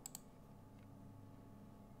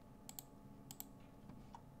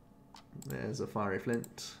 There's a Fiery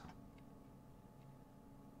Flint.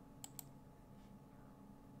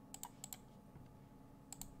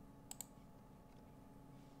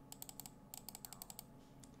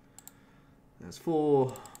 There's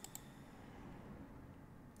 4.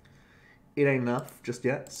 It ain't enough just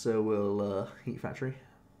yet, so we'll Heat Factory.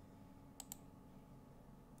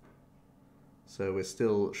 So we're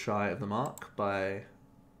still shy of the mark by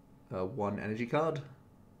 1 energy card.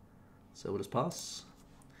 So we'll just pass.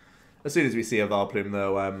 As soon as we see a Vileplume,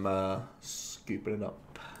 though, I'm scooping it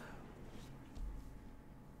up.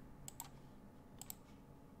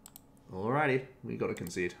 Alrighty, we got to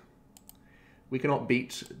concede. We cannot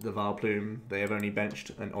beat the Vileplume. They have only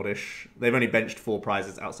benched an Oddish. They've only benched 4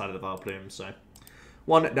 prizes outside of the Vileplume, so...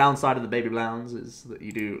 One downside of the Baby Blowns is that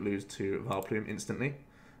you do lose to Vileplume instantly.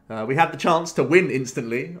 We had the chance to win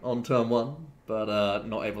instantly on turn 1, but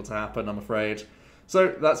not able to happen, I'm afraid. So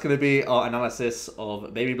that's going to be our analysis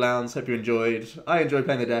of Baby Blowns. Hope you enjoyed. I enjoyed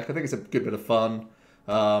playing the deck. I think it's a good bit of fun.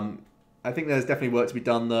 I think there's definitely work to be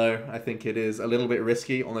done, though. I think it is a little bit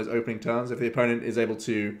risky on those opening turns. If the opponent is able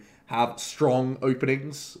to have strong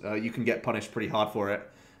openings, you can get punished pretty hard for it.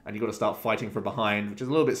 And you've got to start fighting from behind, which is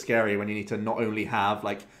a little bit scary when you need to not only have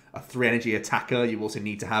like a 3-energy attacker, you also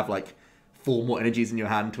need to have like 4 more energies in your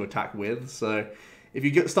hand to attack with. So if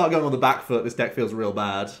you start going on the back foot, this deck feels real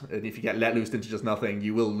bad. And if you get let loose into just nothing,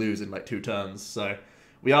 you will lose in like 2 turns. So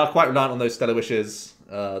we are quite reliant on those Stellar Wishes.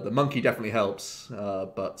 The monkey definitely helps,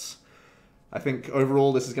 but I think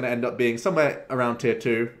overall this is going to end up being somewhere around tier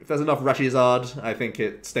 2. If there's enough Rashizard, I think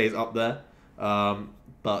it stays up there.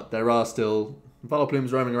 But there are still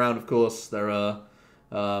Vileplumes roaming around, of course. There are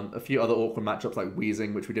a few other awkward matchups like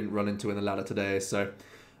Weezing, which we didn't run into in the ladder today. So,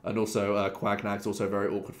 and also Quagnag's also very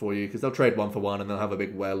awkward for you because they'll trade 1-for-1 and they'll have a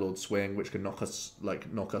big Warlord swing, which can knock us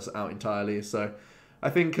out entirely. So, I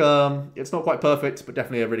think it's not quite perfect, but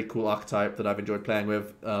definitely a really cool archetype that I've enjoyed playing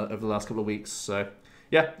with over the last couple of weeks. So,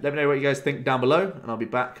 yeah, let me know what you guys think down below, and I'll be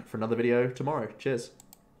back for another video tomorrow. Cheers.